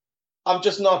me, I'm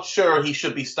just not sure he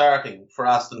should be starting for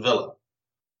Aston Villa.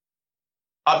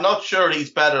 I'm not sure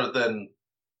he's better than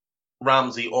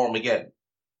Ramsey or McGinn.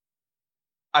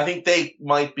 I think they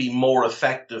might be more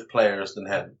effective players than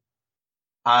him,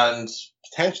 and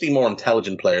potentially more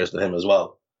intelligent players than him as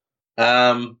well.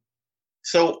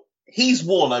 So he's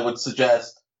one I would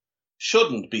suggest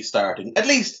shouldn't be starting, at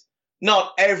least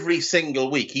not every single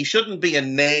week. He shouldn't be a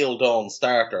nailed-on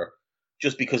starter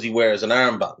just because he wears an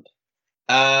armband.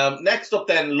 Next up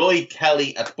then, Lloyd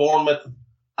Kelly at Bournemouth.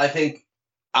 I think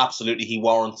absolutely he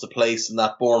warrants a place in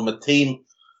that Bournemouth team.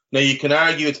 Now, you can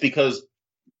argue it's because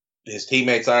his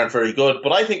teammates aren't very good,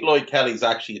 but I think Lloyd Kelly's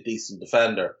actually a decent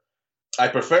defender. I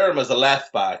prefer him as a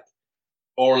left-back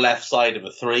or left side of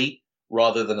a 3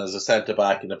 rather than as a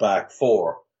centre-back in a back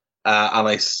 4.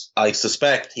 And I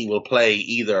suspect he will play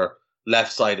either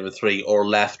left side of a 3 or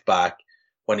left-back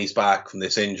when he's back from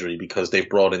this injury because they've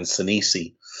brought in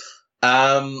Senesi.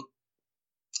 Pontus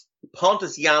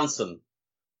Jansson.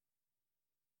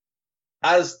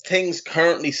 As things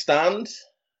currently stand,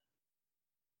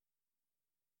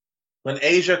 when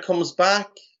Asia comes back,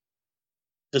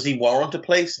 does he warrant a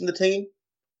place in the team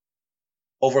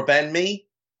over Ben Mee?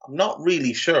 I'm not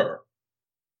really sure.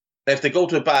 Now, if they go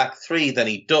to a back three, then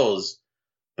he does.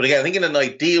 But again, I think in an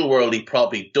ideal world, he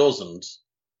probably doesn't.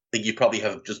 I think you probably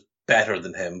have just better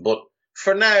than him. But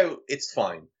for now, it's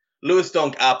fine. Lewis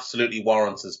Dunk absolutely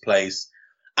warrants his place.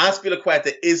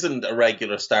 Azpilicueta isn't a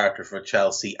regular starter for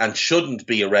Chelsea and shouldn't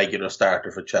be a regular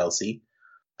starter for Chelsea.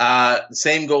 The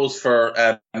same goes for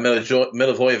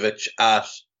Milivojevic at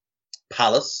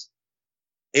Palace.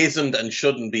 Isn't and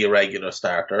shouldn't be a regular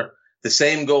starter. The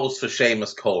same goes for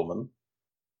Seamus Coleman.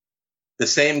 The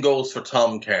same goes for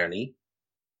Tom Kearney.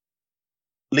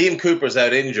 Liam Cooper's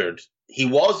out injured. He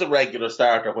was a regular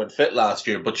starter when fit last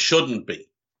year, but shouldn't be.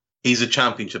 He's a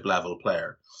championship level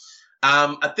player.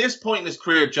 At this point in his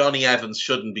career, Johnny Evans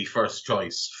shouldn't be first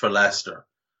choice for Leicester.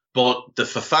 But the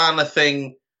Fofana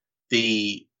thing,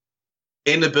 the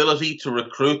inability to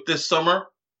recruit this summer,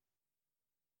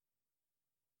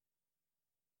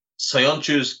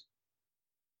 Soyuncu's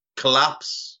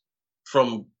collapse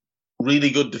from really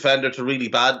good defender to really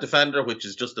bad defender, which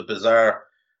is just a bizarre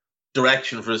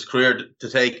direction for his career to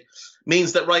take,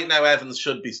 means that right now Evans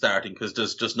should be starting because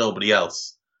there's just nobody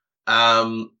else.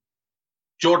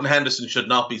 Jordan Henderson should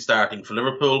not be starting for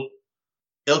Liverpool.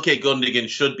 Ilkay Gundogan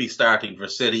should be starting for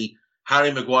City.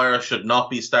 Harry Maguire should not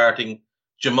be starting.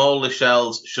 Jamal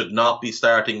Lascelles should not be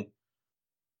starting.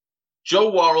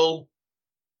 Joe Worrell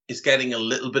is getting a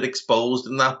little bit exposed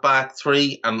in that back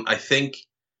three, and I think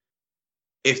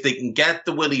if they can get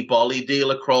the Willy Bolly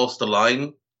deal across the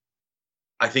line,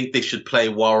 I think they should play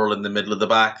Worrell in the middle of the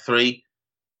back three.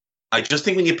 I just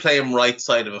think when you play him right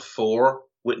side of a four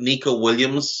with Nico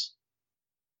Williams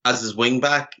as his wing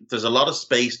back, there's a lot of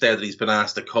space there that he's been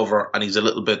asked to cover, and he's a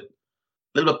little bit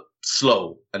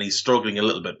slow, and he's struggling a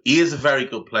little bit. He is a very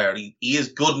good player. He is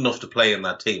good enough to play in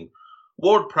that team.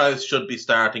 Ward-Prowse should be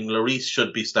starting. Lloris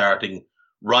should be starting.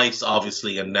 Rice,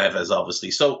 obviously, and Neves,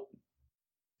 obviously. So,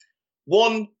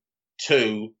 1,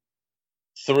 2,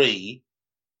 3,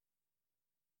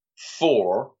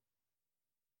 4,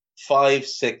 5,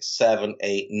 6, 7,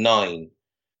 8, 9.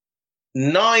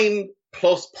 9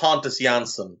 plus Pontus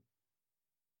Jansson,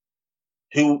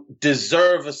 who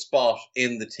deserve a spot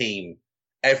in the team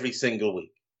every single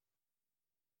week.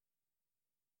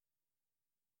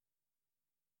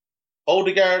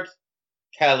 Odegaard,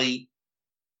 Kelly,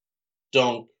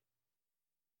 Dunk,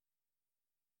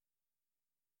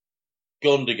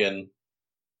 Gundogan,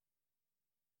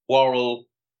 Worrell.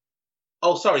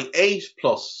 8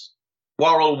 plus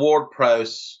Worrell,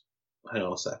 Ward-Prowse. Hang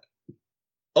on a sec.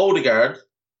 Odegaard,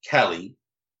 Kelly,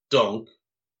 Dunk,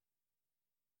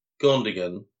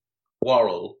 Gundogan,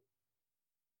 Worrell,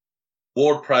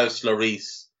 Ward-Prowse,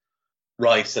 Lloris,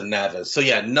 Rice, and Neves. So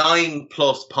 9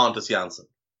 plus Pontus Jansson,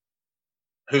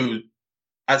 who,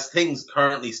 as things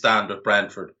currently stand with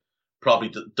Brentford,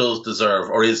 probably does deserve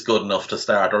or is good enough to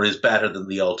start or is better than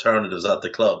the alternatives at the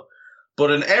club.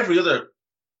 But in every other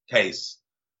case,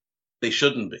 they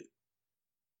shouldn't be.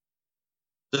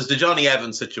 There's the Johnny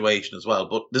Evans situation as well,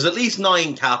 but there's at least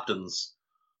 9 captains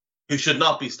who should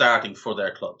not be starting for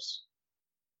their clubs.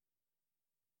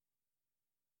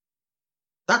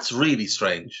 That's really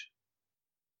strange.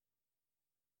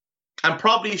 And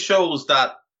probably shows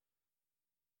that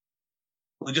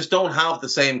we just don't have the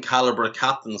same caliber of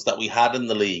captains that we had in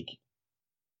the league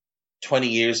 20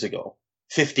 years ago,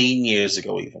 15 years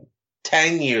ago even,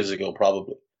 10 years ago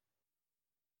probably.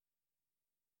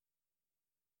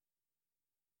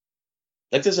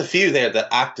 Like, there's a few there that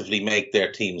actively make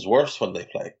their teams worse when they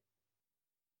play.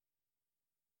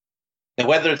 Now,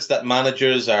 whether it's that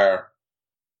managers are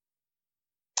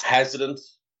hesitant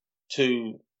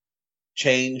to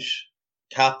change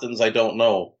captains, I don't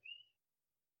know.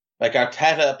 Like,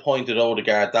 Arteta appointed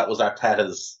Odegaard. That was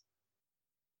Arteta's.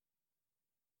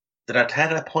 Did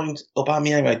Arteta appoint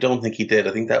Aubameyang? I don't think he did.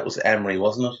 I think that was Emery,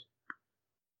 wasn't it?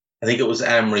 I think it was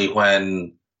Emery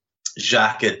when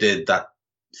Xhaka did that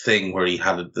thing where he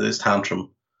had this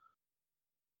tantrum.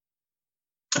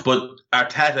 But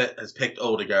Arteta has picked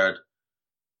Odegaard.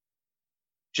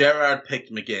 Gerrard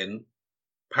picked McGinn.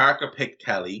 Parker picked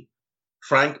Kelly.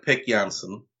 Frank picked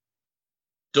Janssen.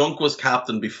 Dunk was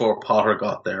captain before Potter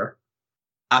got there.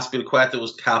 Azpilicueta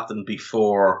was captain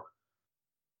before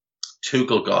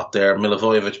Tuchel got there.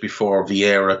 Milivojevic before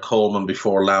Vieira. Coleman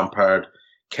before Lampard.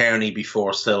 Kearney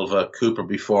before Silva. Cooper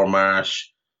before Marsh.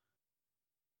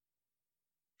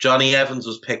 Johnny Evans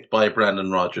was picked by Brendan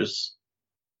Rodgers.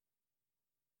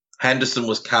 Henderson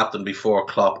was captain before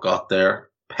Klopp got there.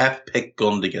 Pep picked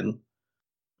Gundogan.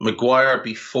 Maguire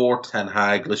before Ten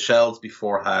Hag. Lascelles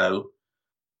before Howe.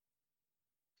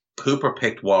 Cooper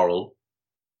picked Worrell,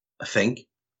 I think.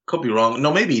 Could be wrong.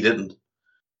 No, maybe he didn't.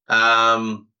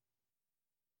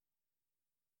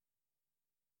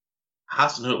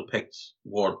 Hasenhüttl picked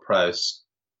Ward-Prowse.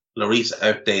 Lloris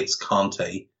outdates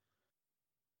Conte.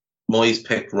 Moyes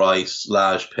picked Rice.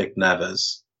 Lage picked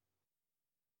Neves.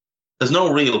 There's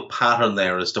no real pattern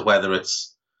there as to whether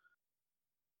it's,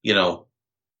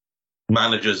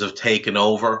 managers have taken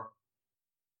over.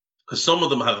 Because some of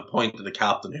them have appointed a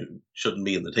captain who shouldn't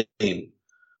be in the team.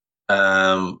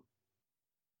 Either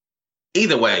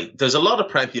way, there's a lot of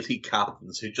Premier League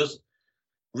captains who just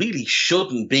really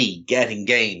shouldn't be getting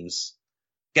games,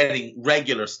 getting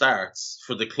regular starts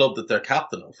for the club that they're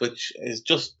captain of, which is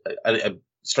just a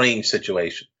strange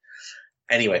situation.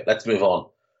 Anyway, let's move on.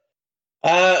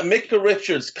 Micah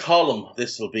Richards' column.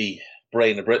 This will be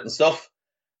Brain of Britain stuff.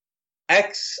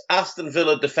 Ex-Aston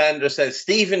Villa defender says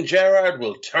Steven Gerrard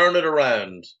will turn it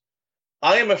around.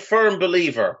 I am a firm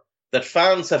believer that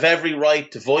fans have every right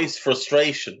to voice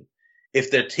frustration if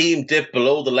their team dip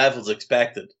below the levels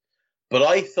expected. But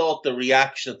I thought the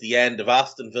reaction at the end of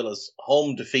Aston Villa's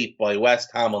home defeat by West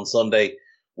Ham on Sunday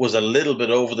was a little bit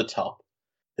over the top.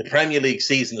 The Premier League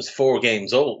season is 4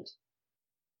 games old.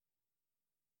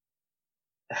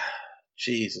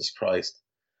 Jesus Christ.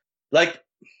 Like,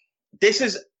 this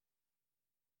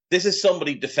is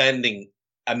somebody defending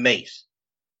a mate.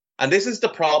 And this is the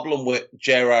problem with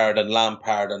Gerrard and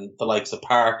Lampard and the likes of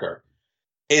Parker,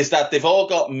 is that they've all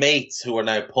got mates who are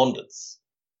now pundits.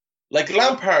 Like,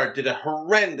 Lampard did a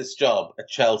horrendous job at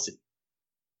Chelsea.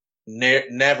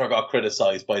 Never got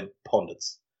criticised by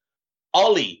pundits.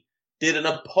 Ollie did an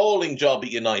appalling job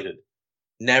at United.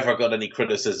 Never got any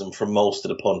criticism from most of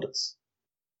the pundits.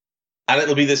 And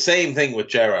it'll be the same thing with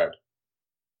Gerrard.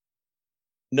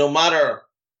 No matter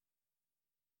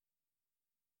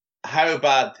how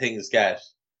bad things get,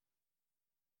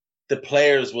 the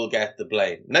players will get the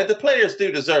blame. Now, the players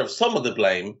do deserve some of the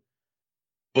blame,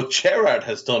 but Gerrard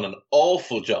has done an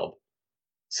awful job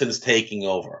since taking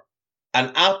over.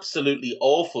 An absolutely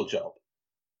awful job.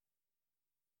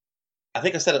 I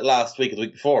think I said it last week or the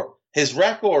week before. His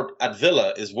record at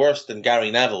Villa is worse than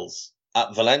Gary Neville's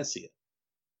at Valencia.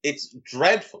 It's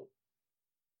dreadful.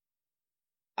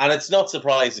 And it's not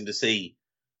surprising to see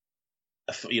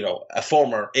a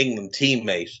former England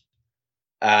teammate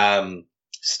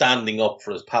standing up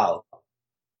for his pal.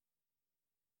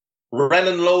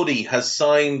 Renan Lodi has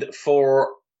signed for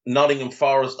Nottingham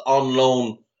Forest on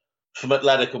loan from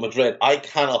Atletico Madrid. I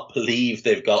cannot believe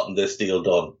they've gotten this deal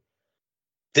done.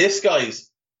 This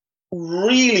guy's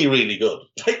really, really good.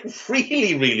 Like,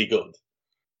 really, really good.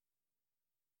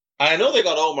 I know they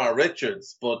got Omar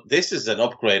Richards, but this is an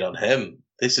upgrade on him.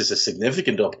 This is a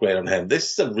significant upgrade on him.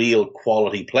 This is a real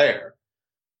quality player.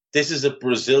 This is a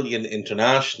Brazilian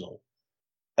international.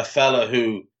 A fella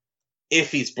who,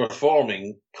 if he's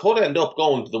performing, could end up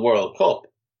going to the World Cup.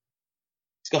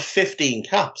 He's got 15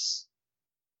 caps.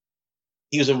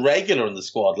 He was a regular in the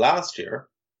squad last year.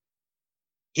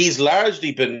 He's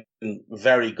largely been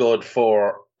very good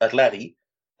for Atleti.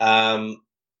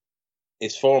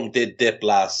 His form did dip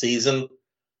last season,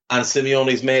 and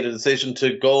Simeone's made a decision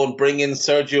to go and bring in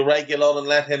Sergio Reguilon and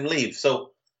let him leave.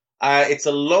 So it's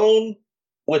a loan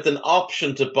with an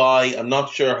option to buy. I'm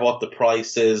not sure what the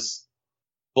price is,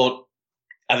 but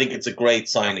I think it's a great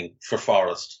signing for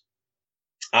Forest.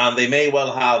 And they may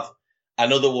well have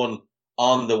another one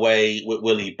on the way with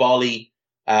Willy Bolly.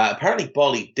 Apparently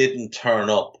Bolly didn't turn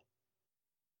up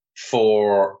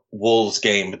for Wolves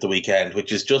game at the weekend,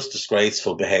 which is just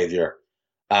disgraceful behaviour.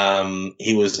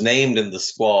 He was named in the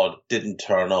squad, didn't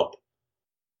turn up.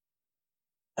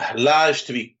 Lage,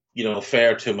 to be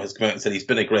fair to him, has come out and said he's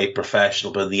been a great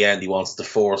professional, but in the end he wants to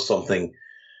force something.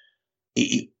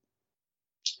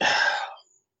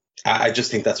 I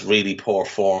just think that's really poor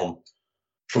form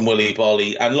from Willy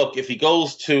Bolly. And look, if he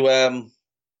goes to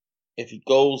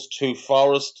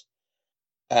Forest,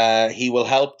 he will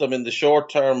help them in the short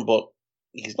term, but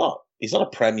he's not a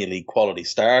Premier League quality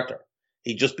starter.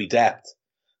 He'd just be depth.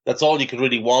 That's all you could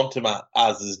really want him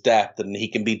as is depth, and he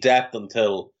can be depth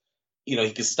until,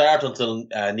 he can start until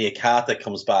Niakate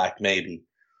comes back, maybe.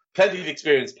 Plenty of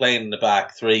experience playing in the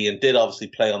back three, and did obviously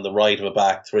play on the right of a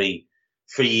back three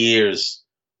for years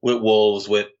with Wolves,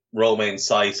 with Romain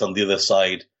Saiss on the other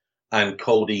side and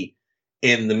Cody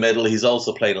in the middle. He's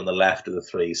also played on the left of the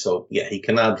three, so yeah, he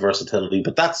can add versatility,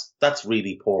 but that's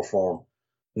really poor form,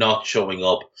 not showing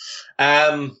up.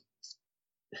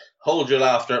 Hold your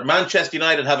laughter. Manchester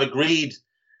United have agreed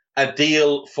a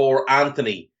deal for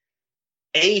Anthony.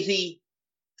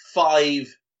 £85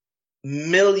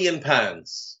 million.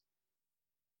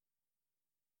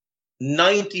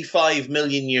 €95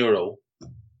 million.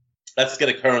 Let's get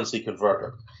a currency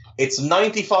converter. It's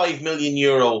 €95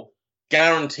 million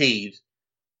guaranteed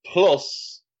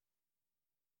plus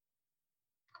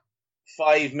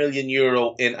 5 million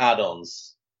euro in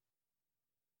add-ons.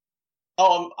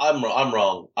 Oh, I'm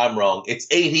wrong. I'm wrong. It's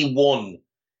 81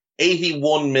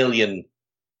 million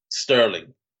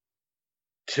sterling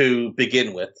to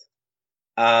begin with,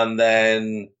 and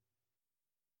then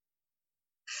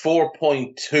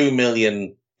 4.2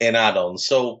 million in add-ons.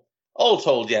 So all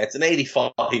told, yeah, it's an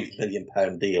 85 million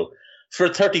pound deal for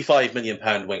a 35 million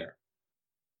pound winger.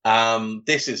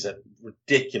 This is a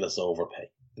ridiculous overpay,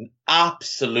 an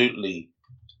absolutely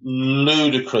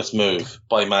ludicrous move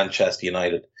by Manchester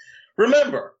United.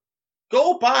 Remember,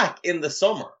 go back in the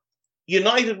summer.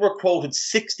 United were quoted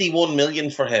 61 million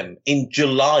for him in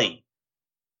July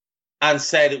and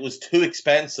said it was too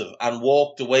expensive and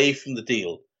walked away from the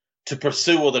deal to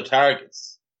pursue other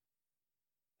targets.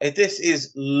 This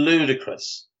is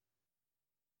ludicrous.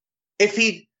 If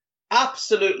he'd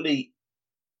absolutely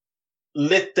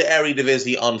lit the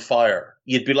Eredivisie on fire,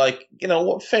 you'd be like, you know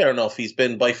what, fair enough, he's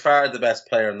been by far the best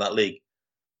player in that league.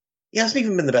 He hasn't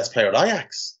even been the best player at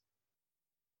Ajax.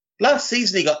 Last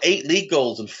season he got 8 league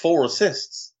goals and 4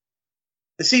 assists.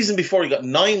 The season before he got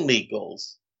 9 league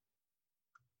goals.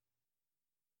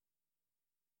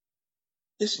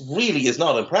 This really is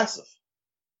not impressive.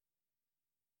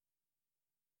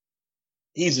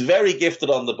 He's very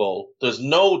gifted on the ball. There's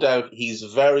no doubt he's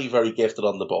very, very gifted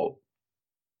on the ball.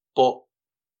 But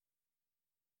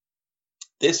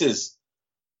this is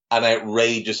an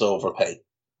outrageous overpay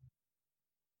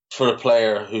for a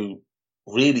player who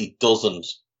really doesn't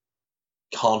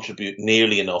contribute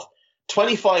nearly enough.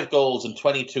 25 goals and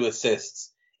 22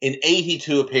 assists in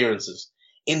 82 appearances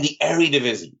in the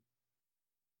Eredivisie.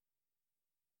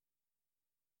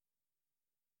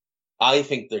 I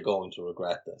think they're going to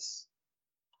regret this.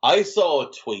 I saw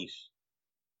a tweet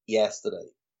yesterday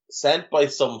sent by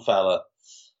some fella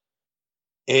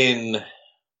in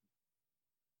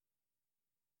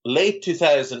late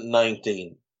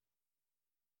 2019.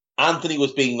 Anthony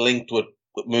was being linked with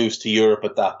moves to Europe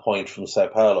at that point from Sao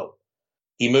Paulo.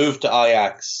 He moved to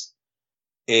Ajax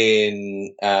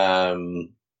in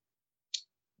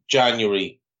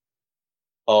January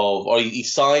or he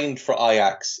signed for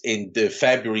Ajax in the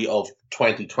February of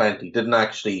 2020. Didn't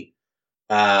actually,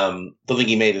 don't think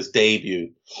he made his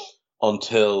debut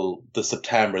until the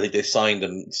September. I think they signed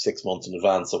him 6 months in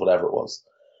advance or whatever it was.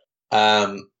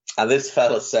 And this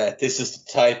fella said this is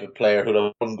the type of player who'll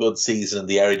have one good season in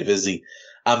the Eredivisie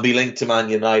and be linked to Man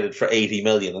United for 80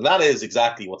 million. And that is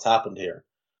exactly what's happened here.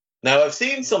 Now, I've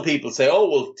seen some people say, oh,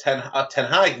 well, Ten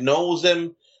Hag knows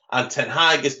him and Ten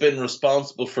Hag has been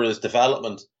responsible for his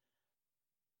development.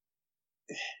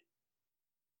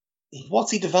 What's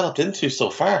he developed into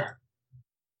so far?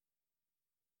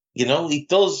 You know, he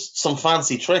does some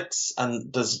fancy tricks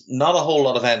and there's not a whole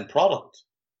lot of end product.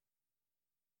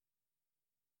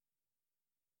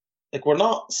 Like, we're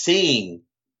not seeing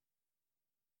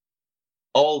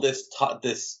all this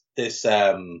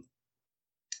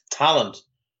talent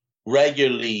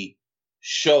regularly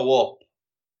show up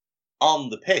on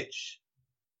the pitch.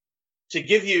 To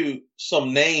give you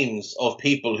some names of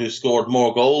people who scored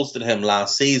more goals than him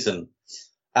last season,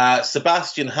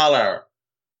 Sebastian Haller,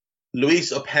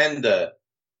 Luis Openda,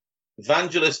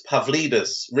 Vangelis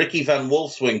Pavlidis, Ricky van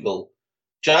Wolfswinkel,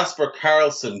 Jasper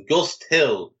Carlson, Gust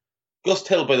Hill. Gust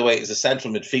Hill, by the way, is a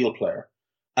central midfield player.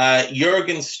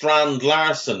 Jurgen Strand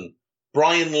Larsen,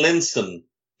 Brian Linson,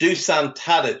 Dusan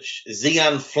Tadic,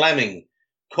 Zian Fleming,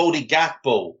 Cody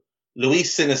Gakpo,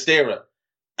 Luis Sinisterra,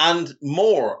 and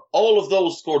more. All of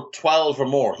those scored 12 or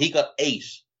more. He got 8.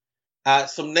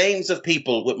 Some names of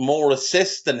people with more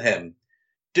assists than him.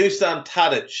 Dusan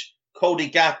Tadic, Cody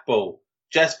Gakpo,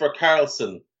 Jesper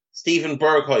Carlson, Steven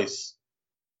Berghuis,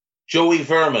 Joey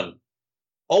Verman,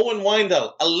 Owen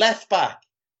Wijndal, a left back,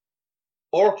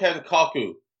 Orkan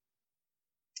Koku,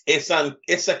 Issa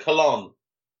Kalon,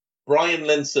 Brian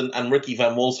Linson and Ricky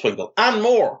van Wolfswinkel, and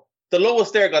more. The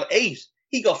lowest there got 8.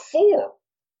 He got 4.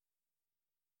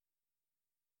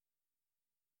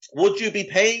 Would you be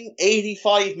paying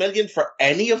 85 million for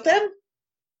any of them?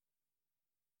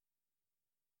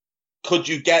 Could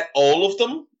you get all of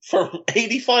them for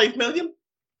 85 million?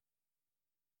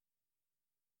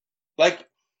 Like,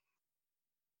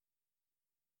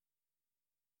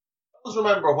 I always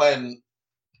remember when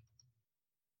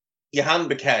Johan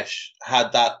Bekesh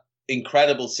had that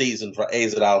incredible season for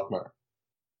AZ Alkmaar.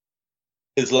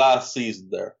 His last season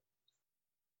there.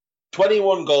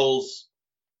 21 goals,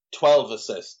 12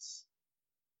 assists.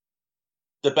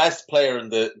 The best player in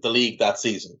the league that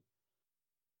season.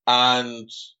 And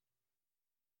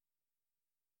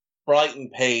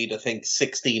Brighton paid, I think,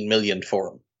 16 million for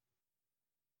him.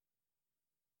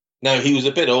 Now, he was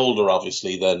a bit older,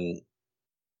 obviously, than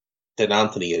than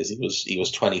Anthony is. He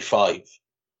was 25.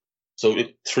 So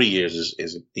 3 years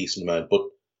is a decent amount. But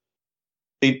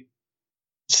the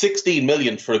 16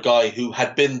 million for a guy who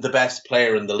had been the best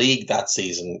player in the league that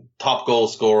season, top goal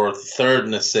scorer, third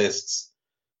in assists,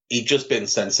 he'd just been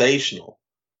sensational.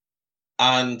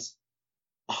 And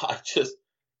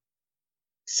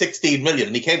 16 million,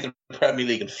 and he came to the Premier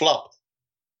League and flopped.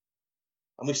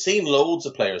 And we've seen loads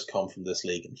of players come from this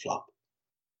league and flop.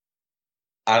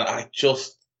 And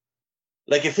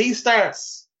if he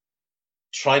starts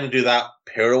trying to do that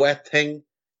pirouette thing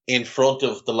in front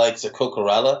of the likes of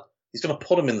Cucurella, he's going to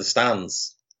put him in the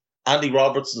stands. Andy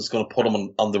Robertson's going to put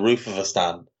him on the roof of a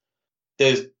stand.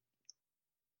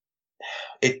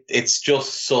 It's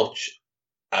just such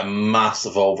a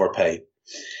massive overpay.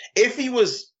 If he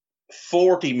was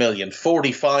 40 million,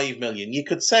 45 million, you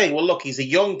could say, well, look, he's a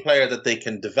young player that they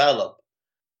can develop.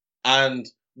 And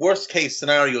worst case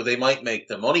scenario, they might make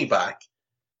their money back.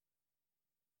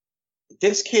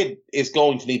 This kid is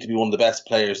going to need to be one of the best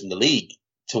players in the league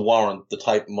to warrant the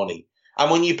type of money.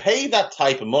 And when you pay that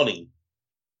type of money,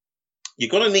 you're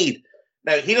going to need...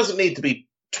 Now, he doesn't need to be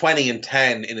 20 and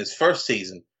 10 in his first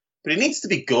season, but he needs to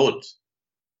be good.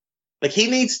 Like, he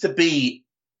needs to be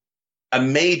a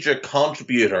major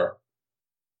contributor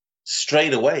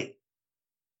straight away.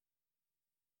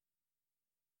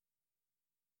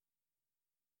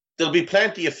 There'll be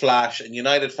plenty of flash, and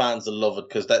United fans will love it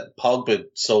because that Pogba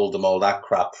sold them all that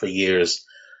crap for years,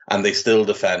 and they still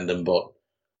defend him. But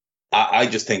I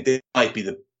just think this might be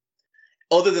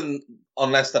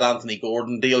unless that Anthony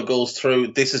Gordon deal goes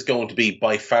through, this is going to be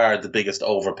by far the biggest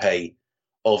overpay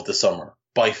of the summer.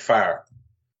 By far.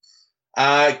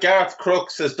 Gareth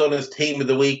Crooks has done his team of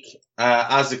the week.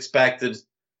 As expected,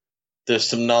 there's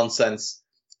some nonsense.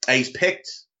 He's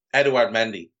picked Edouard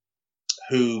Mendy,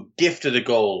 who gifted a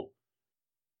goal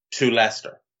to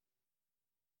Leicester.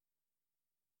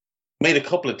 Made a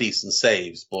couple of decent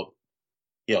saves, but,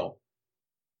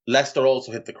 Leicester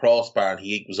also hit the crossbar and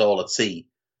he was all at sea.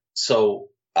 So,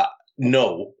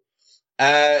 no.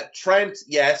 Trent,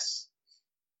 yes.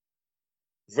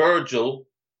 Virgil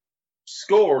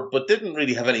scored, but didn't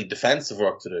really have any defensive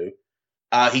work to do.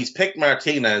 He's picked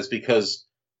Martinez because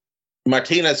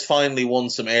Martinez finally won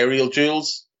some aerial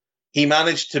duels. He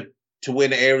managed to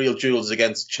win aerial duels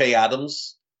against Che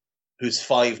Adams, who's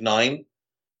 5'9".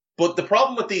 But the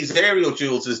problem with these aerial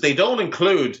duels is they don't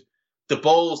include the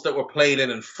balls that were played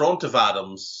in front of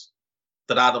Adams,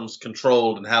 that Adams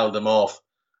controlled and held him off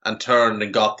and turned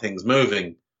and got things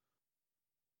moving.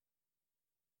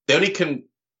 They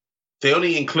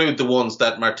only include the ones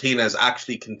that Martinez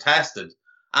actually contested.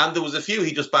 And there was a few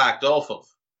he just backed off of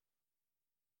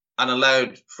and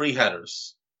allowed free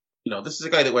headers. This is a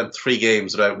guy that went 3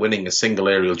 games without winning a single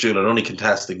aerial duel and only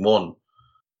contesting one.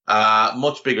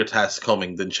 Much bigger test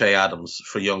coming than Che Adams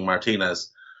for young Martinez.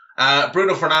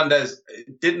 Bruno Fernandes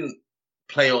didn't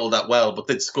play all that well, but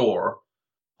did score.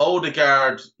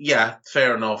 Odegaard, yeah,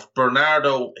 fair enough.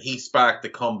 Bernardo, he sparked the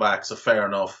comeback, so fair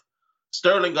enough.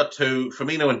 Sterling got 2.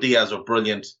 Firmino and Diaz were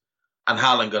brilliant. And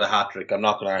Haaland got a hat-trick. I'm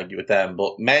not going to argue with them.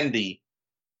 But Mendy,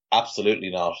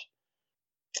 absolutely not.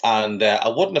 And I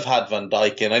wouldn't have had Van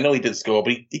Dijk in. I know he did score,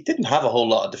 but he didn't have a whole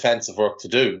lot of defensive work to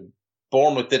do.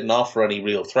 Bournemouth didn't offer any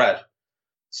real threat.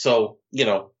 So,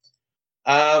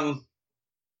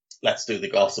 let's do the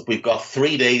gossip. We've got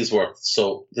 3 days worth,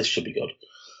 so this should be good.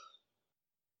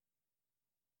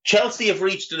 Chelsea have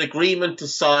reached an agreement to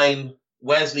sign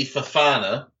Wesley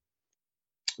Fofana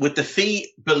with the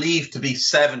fee believed to be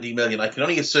 70 million. I can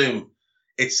only assume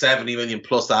it's 70 million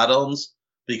plus add-ons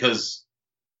because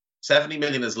 70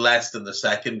 million is less than the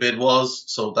second bid was,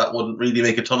 so that wouldn't really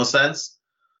make a ton of sense.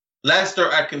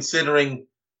 Leicester are considering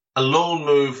a loan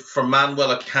move for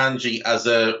Manuel Akanji as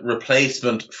a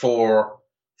replacement for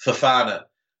Fofana.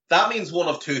 That means one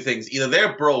of two things. Either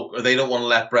they're broke or they don't want to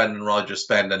let Brendan Rodgers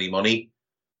spend any money.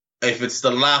 If it's the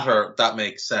latter, that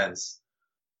makes sense.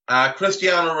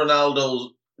 Cristiano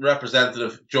Ronaldo's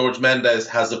representative, George Mendes,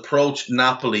 has approached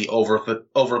Napoli over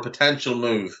a potential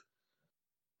move.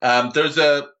 There's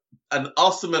an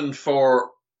Osimhen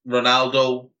for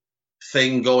Ronaldo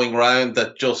thing going around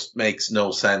that just makes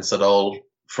no sense at all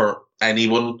for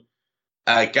anyone.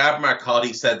 Gab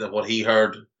Marcotti said that what he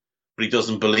heard, but he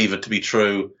doesn't believe it to be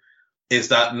true, is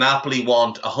that Napoli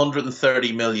want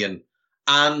 130 million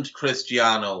and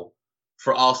Cristiano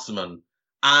for Osimhen,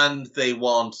 and they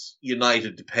want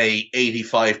United to pay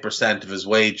 85% of his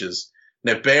wages.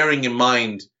 Now, bearing in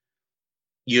mind,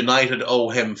 United owe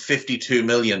him 52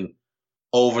 million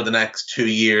over the next 2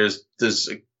 years. There's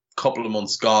a couple of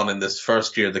months gone in this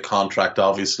first year of the contract,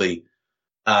 obviously.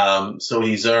 So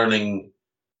he's earning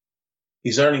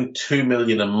He's earning 2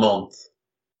 million a month.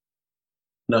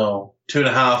 No,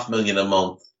 2.5 million a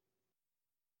month.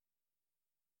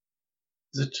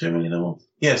 Is it 2 million a month?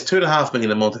 Yes, 2.5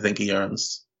 million a month, I think he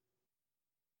earns.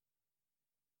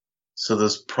 So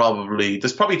there's probably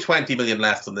 20 million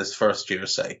left on this first year,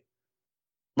 say.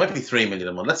 Might be 3 million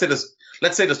a month. Let's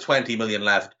say there's 20 million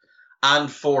left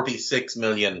and 46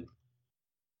 million.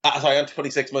 And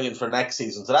 26 million for next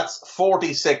season. So that's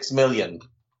 46 million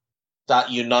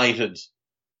that United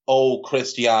owe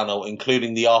Cristiano,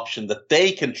 including the option that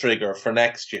they can trigger for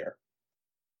next year.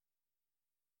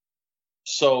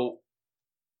 So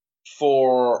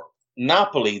for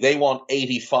Napoli, they want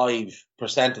 85%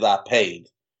 of that paid,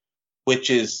 which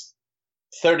is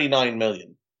 39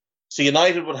 million. So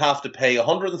United would have to pay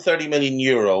 130 million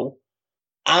euro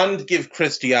and give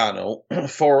Cristiano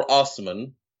for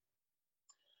Osimhen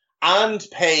and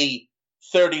pay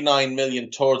 39 million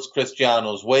towards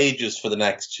Cristiano's wages for the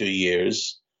next 2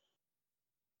 years,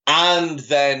 and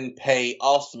then pay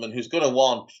Osimhen, who's going to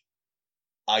want,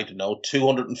 I don't know,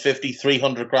 250,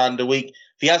 300 grand a week. If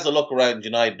he has a look around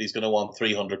United, he's going to want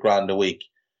 300 grand a week,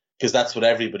 because that's what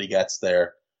everybody gets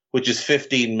there, which is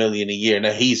 15 million a year.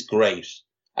 Now, he's great,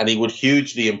 and he would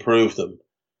hugely improve them,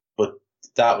 but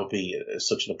that would be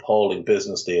such an appalling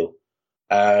business deal.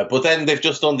 But then they've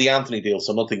just done the Anthony deal,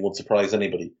 so nothing would surprise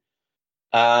anybody.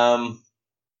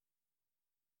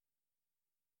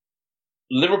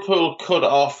 Liverpool could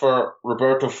offer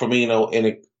Roberto Firmino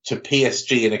to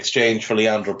PSG in exchange for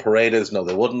Leandro Paredes. No,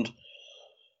 they wouldn't.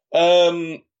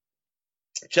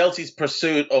 Chelsea's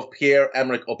pursuit of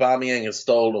Pierre-Emerick Aubameyang has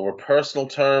stalled over personal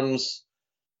terms.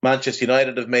 Manchester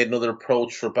United have made another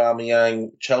approach for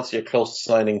Aubameyang. Chelsea are close to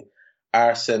signing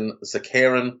Arsene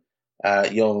Zakharin,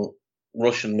 young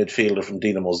Russian midfielder from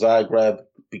Dinamo Zagreb.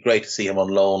 It'd be great to see him on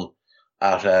loan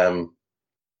at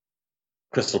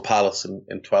Crystal Palace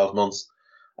in 12 months.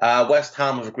 West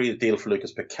Ham have agreed a deal for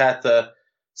Lucas Paqueta.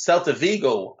 Celta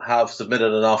Vigo have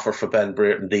submitted an offer for Ben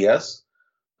Brereton Diaz.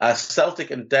 Celtic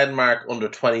and Denmark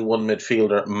under-21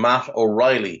 midfielder Matt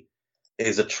O'Reilly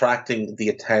is attracting the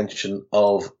attention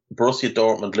of Borussia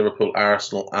Dortmund, Liverpool,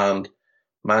 Arsenal, and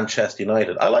Manchester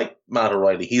United. I like Matt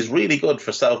O'Reilly. He's really good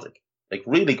for Celtic.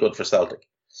 Really good for Celtic.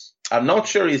 I'm not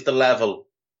sure he's the level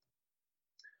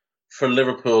for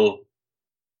Liverpool,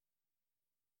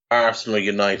 Arsenal,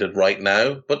 United right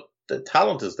now, but the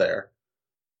talent is there.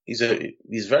 He's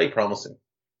very promising.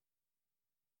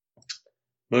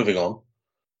 Moving on.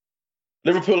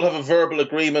 Liverpool have a verbal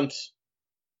agreement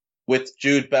with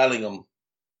Jude Bellingham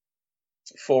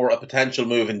for a potential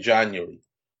move in January.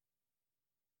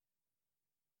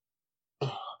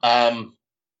 I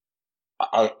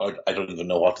don't even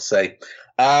know what to say.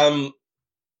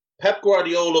 Pep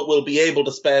Guardiola will be able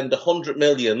to spend 100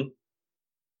 million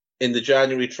in the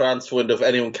January transfer window if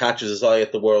anyone catches his eye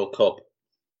at the World Cup.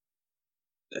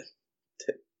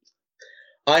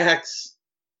 Ajax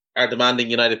are demanding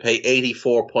United pay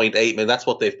 84.8 million. That's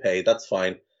what they've paid. That's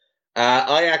fine.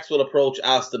 Ajax will approach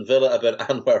Aston Villa about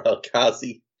Anwar El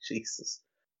Ghazi. Jesus.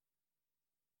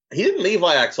 He didn't leave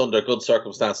Ajax under good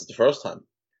circumstances the first time.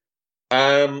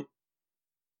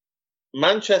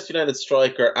 Manchester United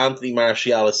striker Anthony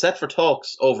Martial is set for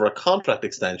talks over a contract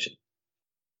extension.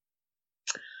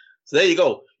 So there you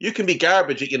go. You can be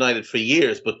garbage at United for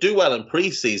years, but do well in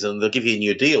pre-season, they'll give you a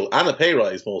new deal and a pay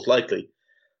rise, most likely.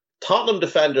 Tottenham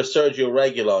defender Sergio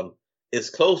Reguilon is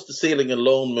close to sealing a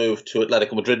loan move to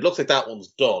Atletico Madrid. Looks like that one's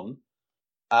done.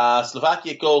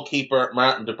 Slovakia goalkeeper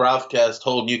Martin Dubravka has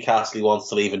told Newcastle he wants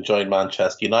to leave and join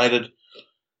Manchester United.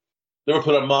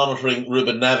 Liverpool are monitoring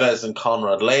Ruben Neves and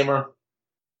Konrad Laimer.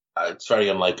 It's very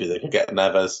unlikely they could get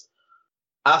Neves.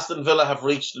 Aston Villa have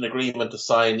reached an agreement to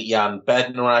sign Jan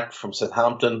Bednarak from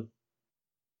Southampton.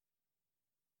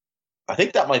 I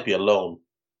think that might be a loan.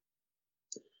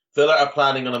 Villa are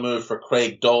planning on a move for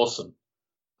Craig Dawson.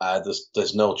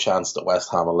 There's no chance that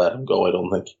West Ham will let him go, I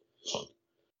don't think.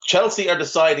 Chelsea are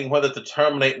deciding whether to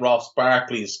terminate Ross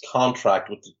Barkley's contract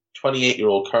with the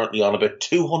 28-year-old currently on about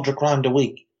 200 grand a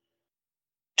week.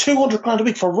 200 grand a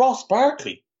week for Ross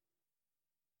Barkley?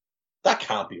 That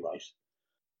can't be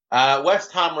right.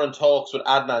 West Ham are in talks with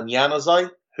Adnan Januzaj,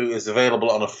 who is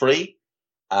available on a free.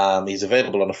 He's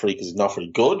available on a free because he's not very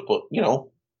good, but,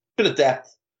 bit of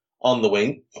depth on the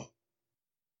wing.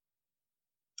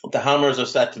 The Hammers are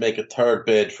set to make a third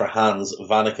bid for Hans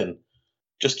Vanaken.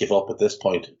 Just give up at this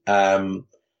point.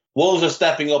 Wolves are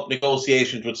stepping up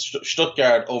negotiations with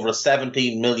Stuttgart over a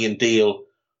 17 million deal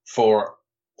for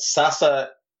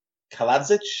Sasa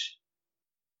Kaladzic.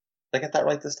 Did I get that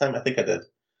right this time? I think I did.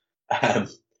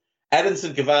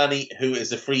 Edinson Cavani, who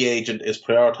is a free agent, is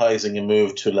prioritising a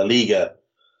move to La Liga.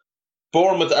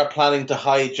 Bournemouth are planning to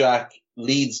hijack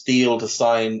Leeds' deal to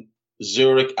sign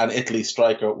Zurich and Italy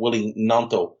striker Willy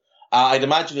Gnonto. I'd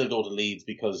imagine he'll go to Leeds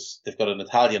because they've got an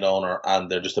Italian owner and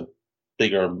they're just a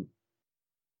bigger,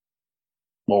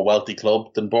 more wealthy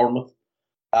club than Bournemouth.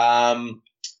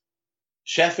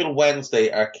 Sheffield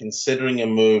Wednesday are considering a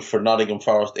move for Nottingham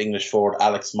Forest English forward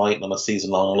Alex Mighton on a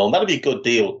season-long loan. That'd be a good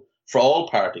deal for all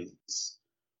parties.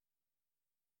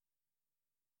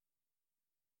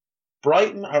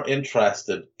 Brighton are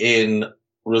interested in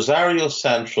Rosario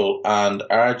Central and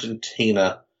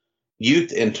Argentina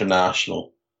Youth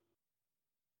International.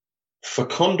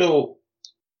 Facundo,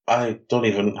 I don't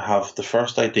even have the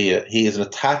first idea. He is an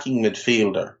attacking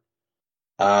midfielder.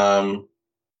 I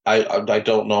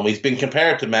don't know him. He's been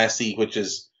compared to Messi, which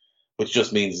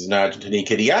just means he's an Argentinian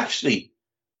kid.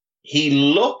 He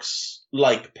looks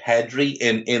like Pedri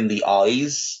in the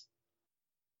eyes.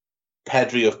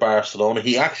 Pedri of Barcelona.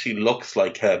 He actually looks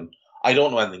like him. I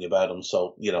don't know anything about him,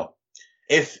 so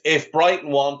if Brighton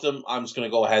want him, I'm just going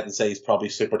to go ahead and say he's probably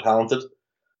super talented.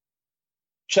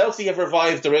 Chelsea have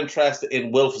revived their interest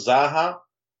in Wilf Zaha,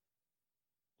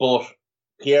 but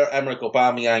Pierre-Emerick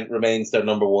Aubameyang remains their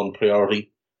number one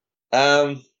priority.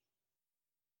 I'm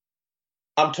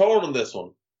torn on this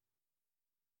one.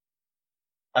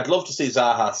 I'd love to see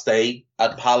Zaha stay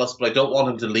at Palace, but I don't want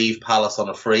him to leave Palace on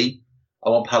a free. I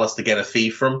want Palace to get a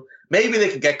fee from him. Maybe they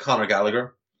could get Conor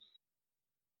Gallagher.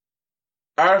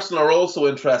 Arsenal are also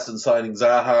interested in signing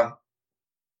Zaha.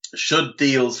 Should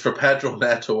deals for Pedro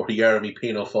Neto or Yeremy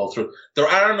Pino fall through? There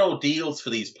are no deals for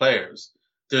these players.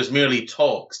 There's merely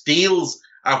talks. Deals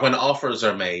are when offers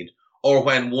are made or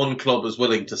when one club is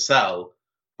willing to sell,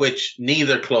 which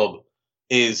neither club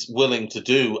is willing to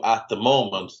do at the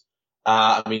moment.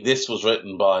 This was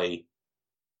written by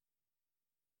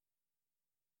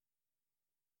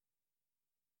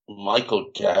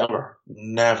Michael Gammer.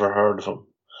 Never heard of him.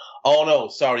 Oh, no,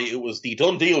 sorry. It was the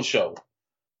Done Deal show.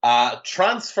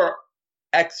 Transfer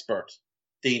expert,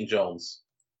 Dean Jones.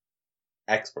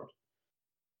 Expert.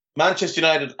 Manchester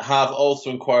United have also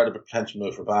inquired about a potential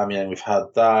move for Aubameyang. We've had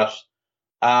that.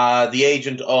 The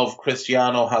agent of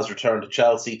Cristiano has returned to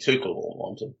Chelsea. Tuchel won't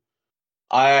want him.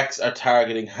 Ajax are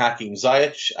targeting Hakim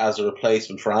Ziyech as a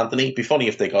replacement for Anthony. It'd be funny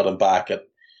if they got him back at,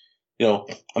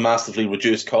 a massively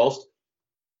reduced cost.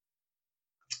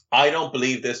 I don't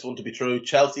believe this one to be true.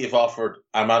 Chelsea have offered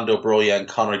Armando Broja and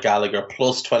Conor Gallagher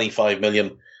plus 25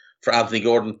 million for Anthony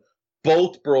Gordon.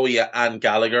 Both Broja and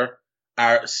Gallagher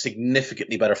are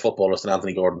significantly better footballers than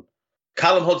Anthony Gordon.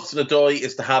 Callum Hudson-Odoi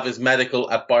is to have his medical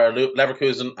at Bayer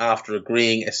Leverkusen after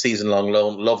agreeing a season-long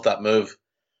loan. Love that move.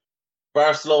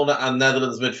 Barcelona and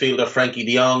Netherlands midfielder Frankie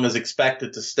de Jong is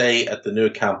expected to stay at the Nou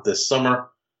Camp this summer.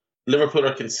 Liverpool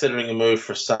are considering a move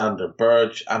for Sander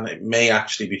Berge, and it may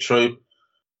actually be true.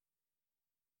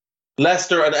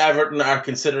 Leicester and Everton are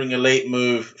considering a late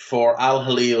move for Al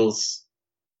Hilal's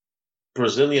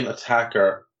Brazilian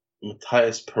attacker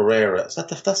Matheus Pereira.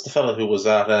 That's the fellow who was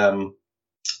at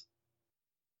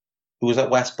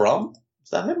West Brom? Is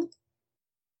that him?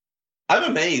 I'm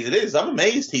amazed. It is. I'm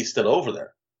amazed he's still over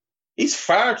there. He's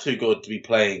far too good to be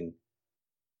playing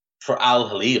for Al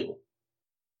Hilal.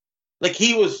 Like,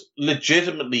 he was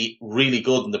legitimately really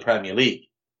good in the Premier League.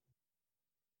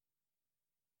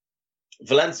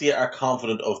 Valencia are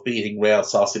confident of beating Real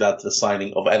Sociedad to the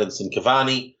signing of Edinson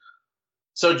Cavani.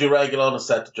 Sergio Reguilon is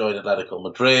set to join Atletico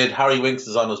Madrid. Harry Winks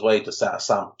is on his way to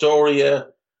Sampdoria.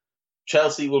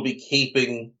 Chelsea will be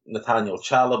keeping Nathaniel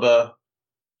Chalobah.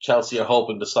 Chelsea are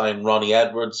hoping to sign Ronnie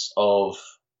Edwards of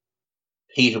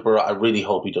Peterborough. I really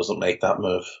hope he doesn't make that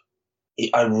move.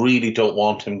 I really don't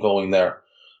want him going there.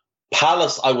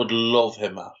 Palace, I would love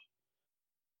him at.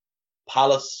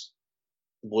 Palace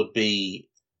would be,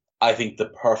 I think, the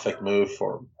perfect move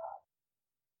for him.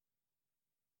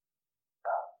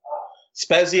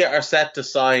 Spezia are set to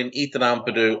sign Ethan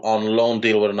Ampadu on loan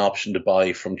deal with an option to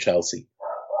buy from Chelsea.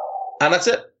 And that's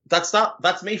it.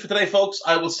 That's me for today, folks.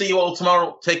 I will see you all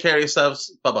tomorrow. Take care of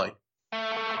yourselves. Bye-bye.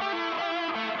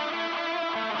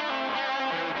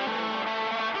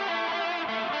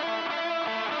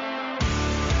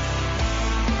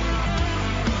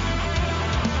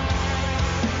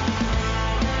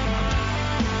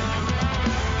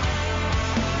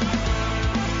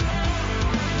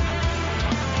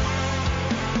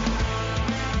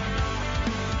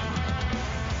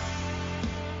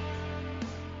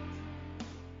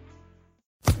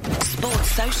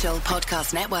 Social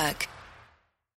Podcast Network.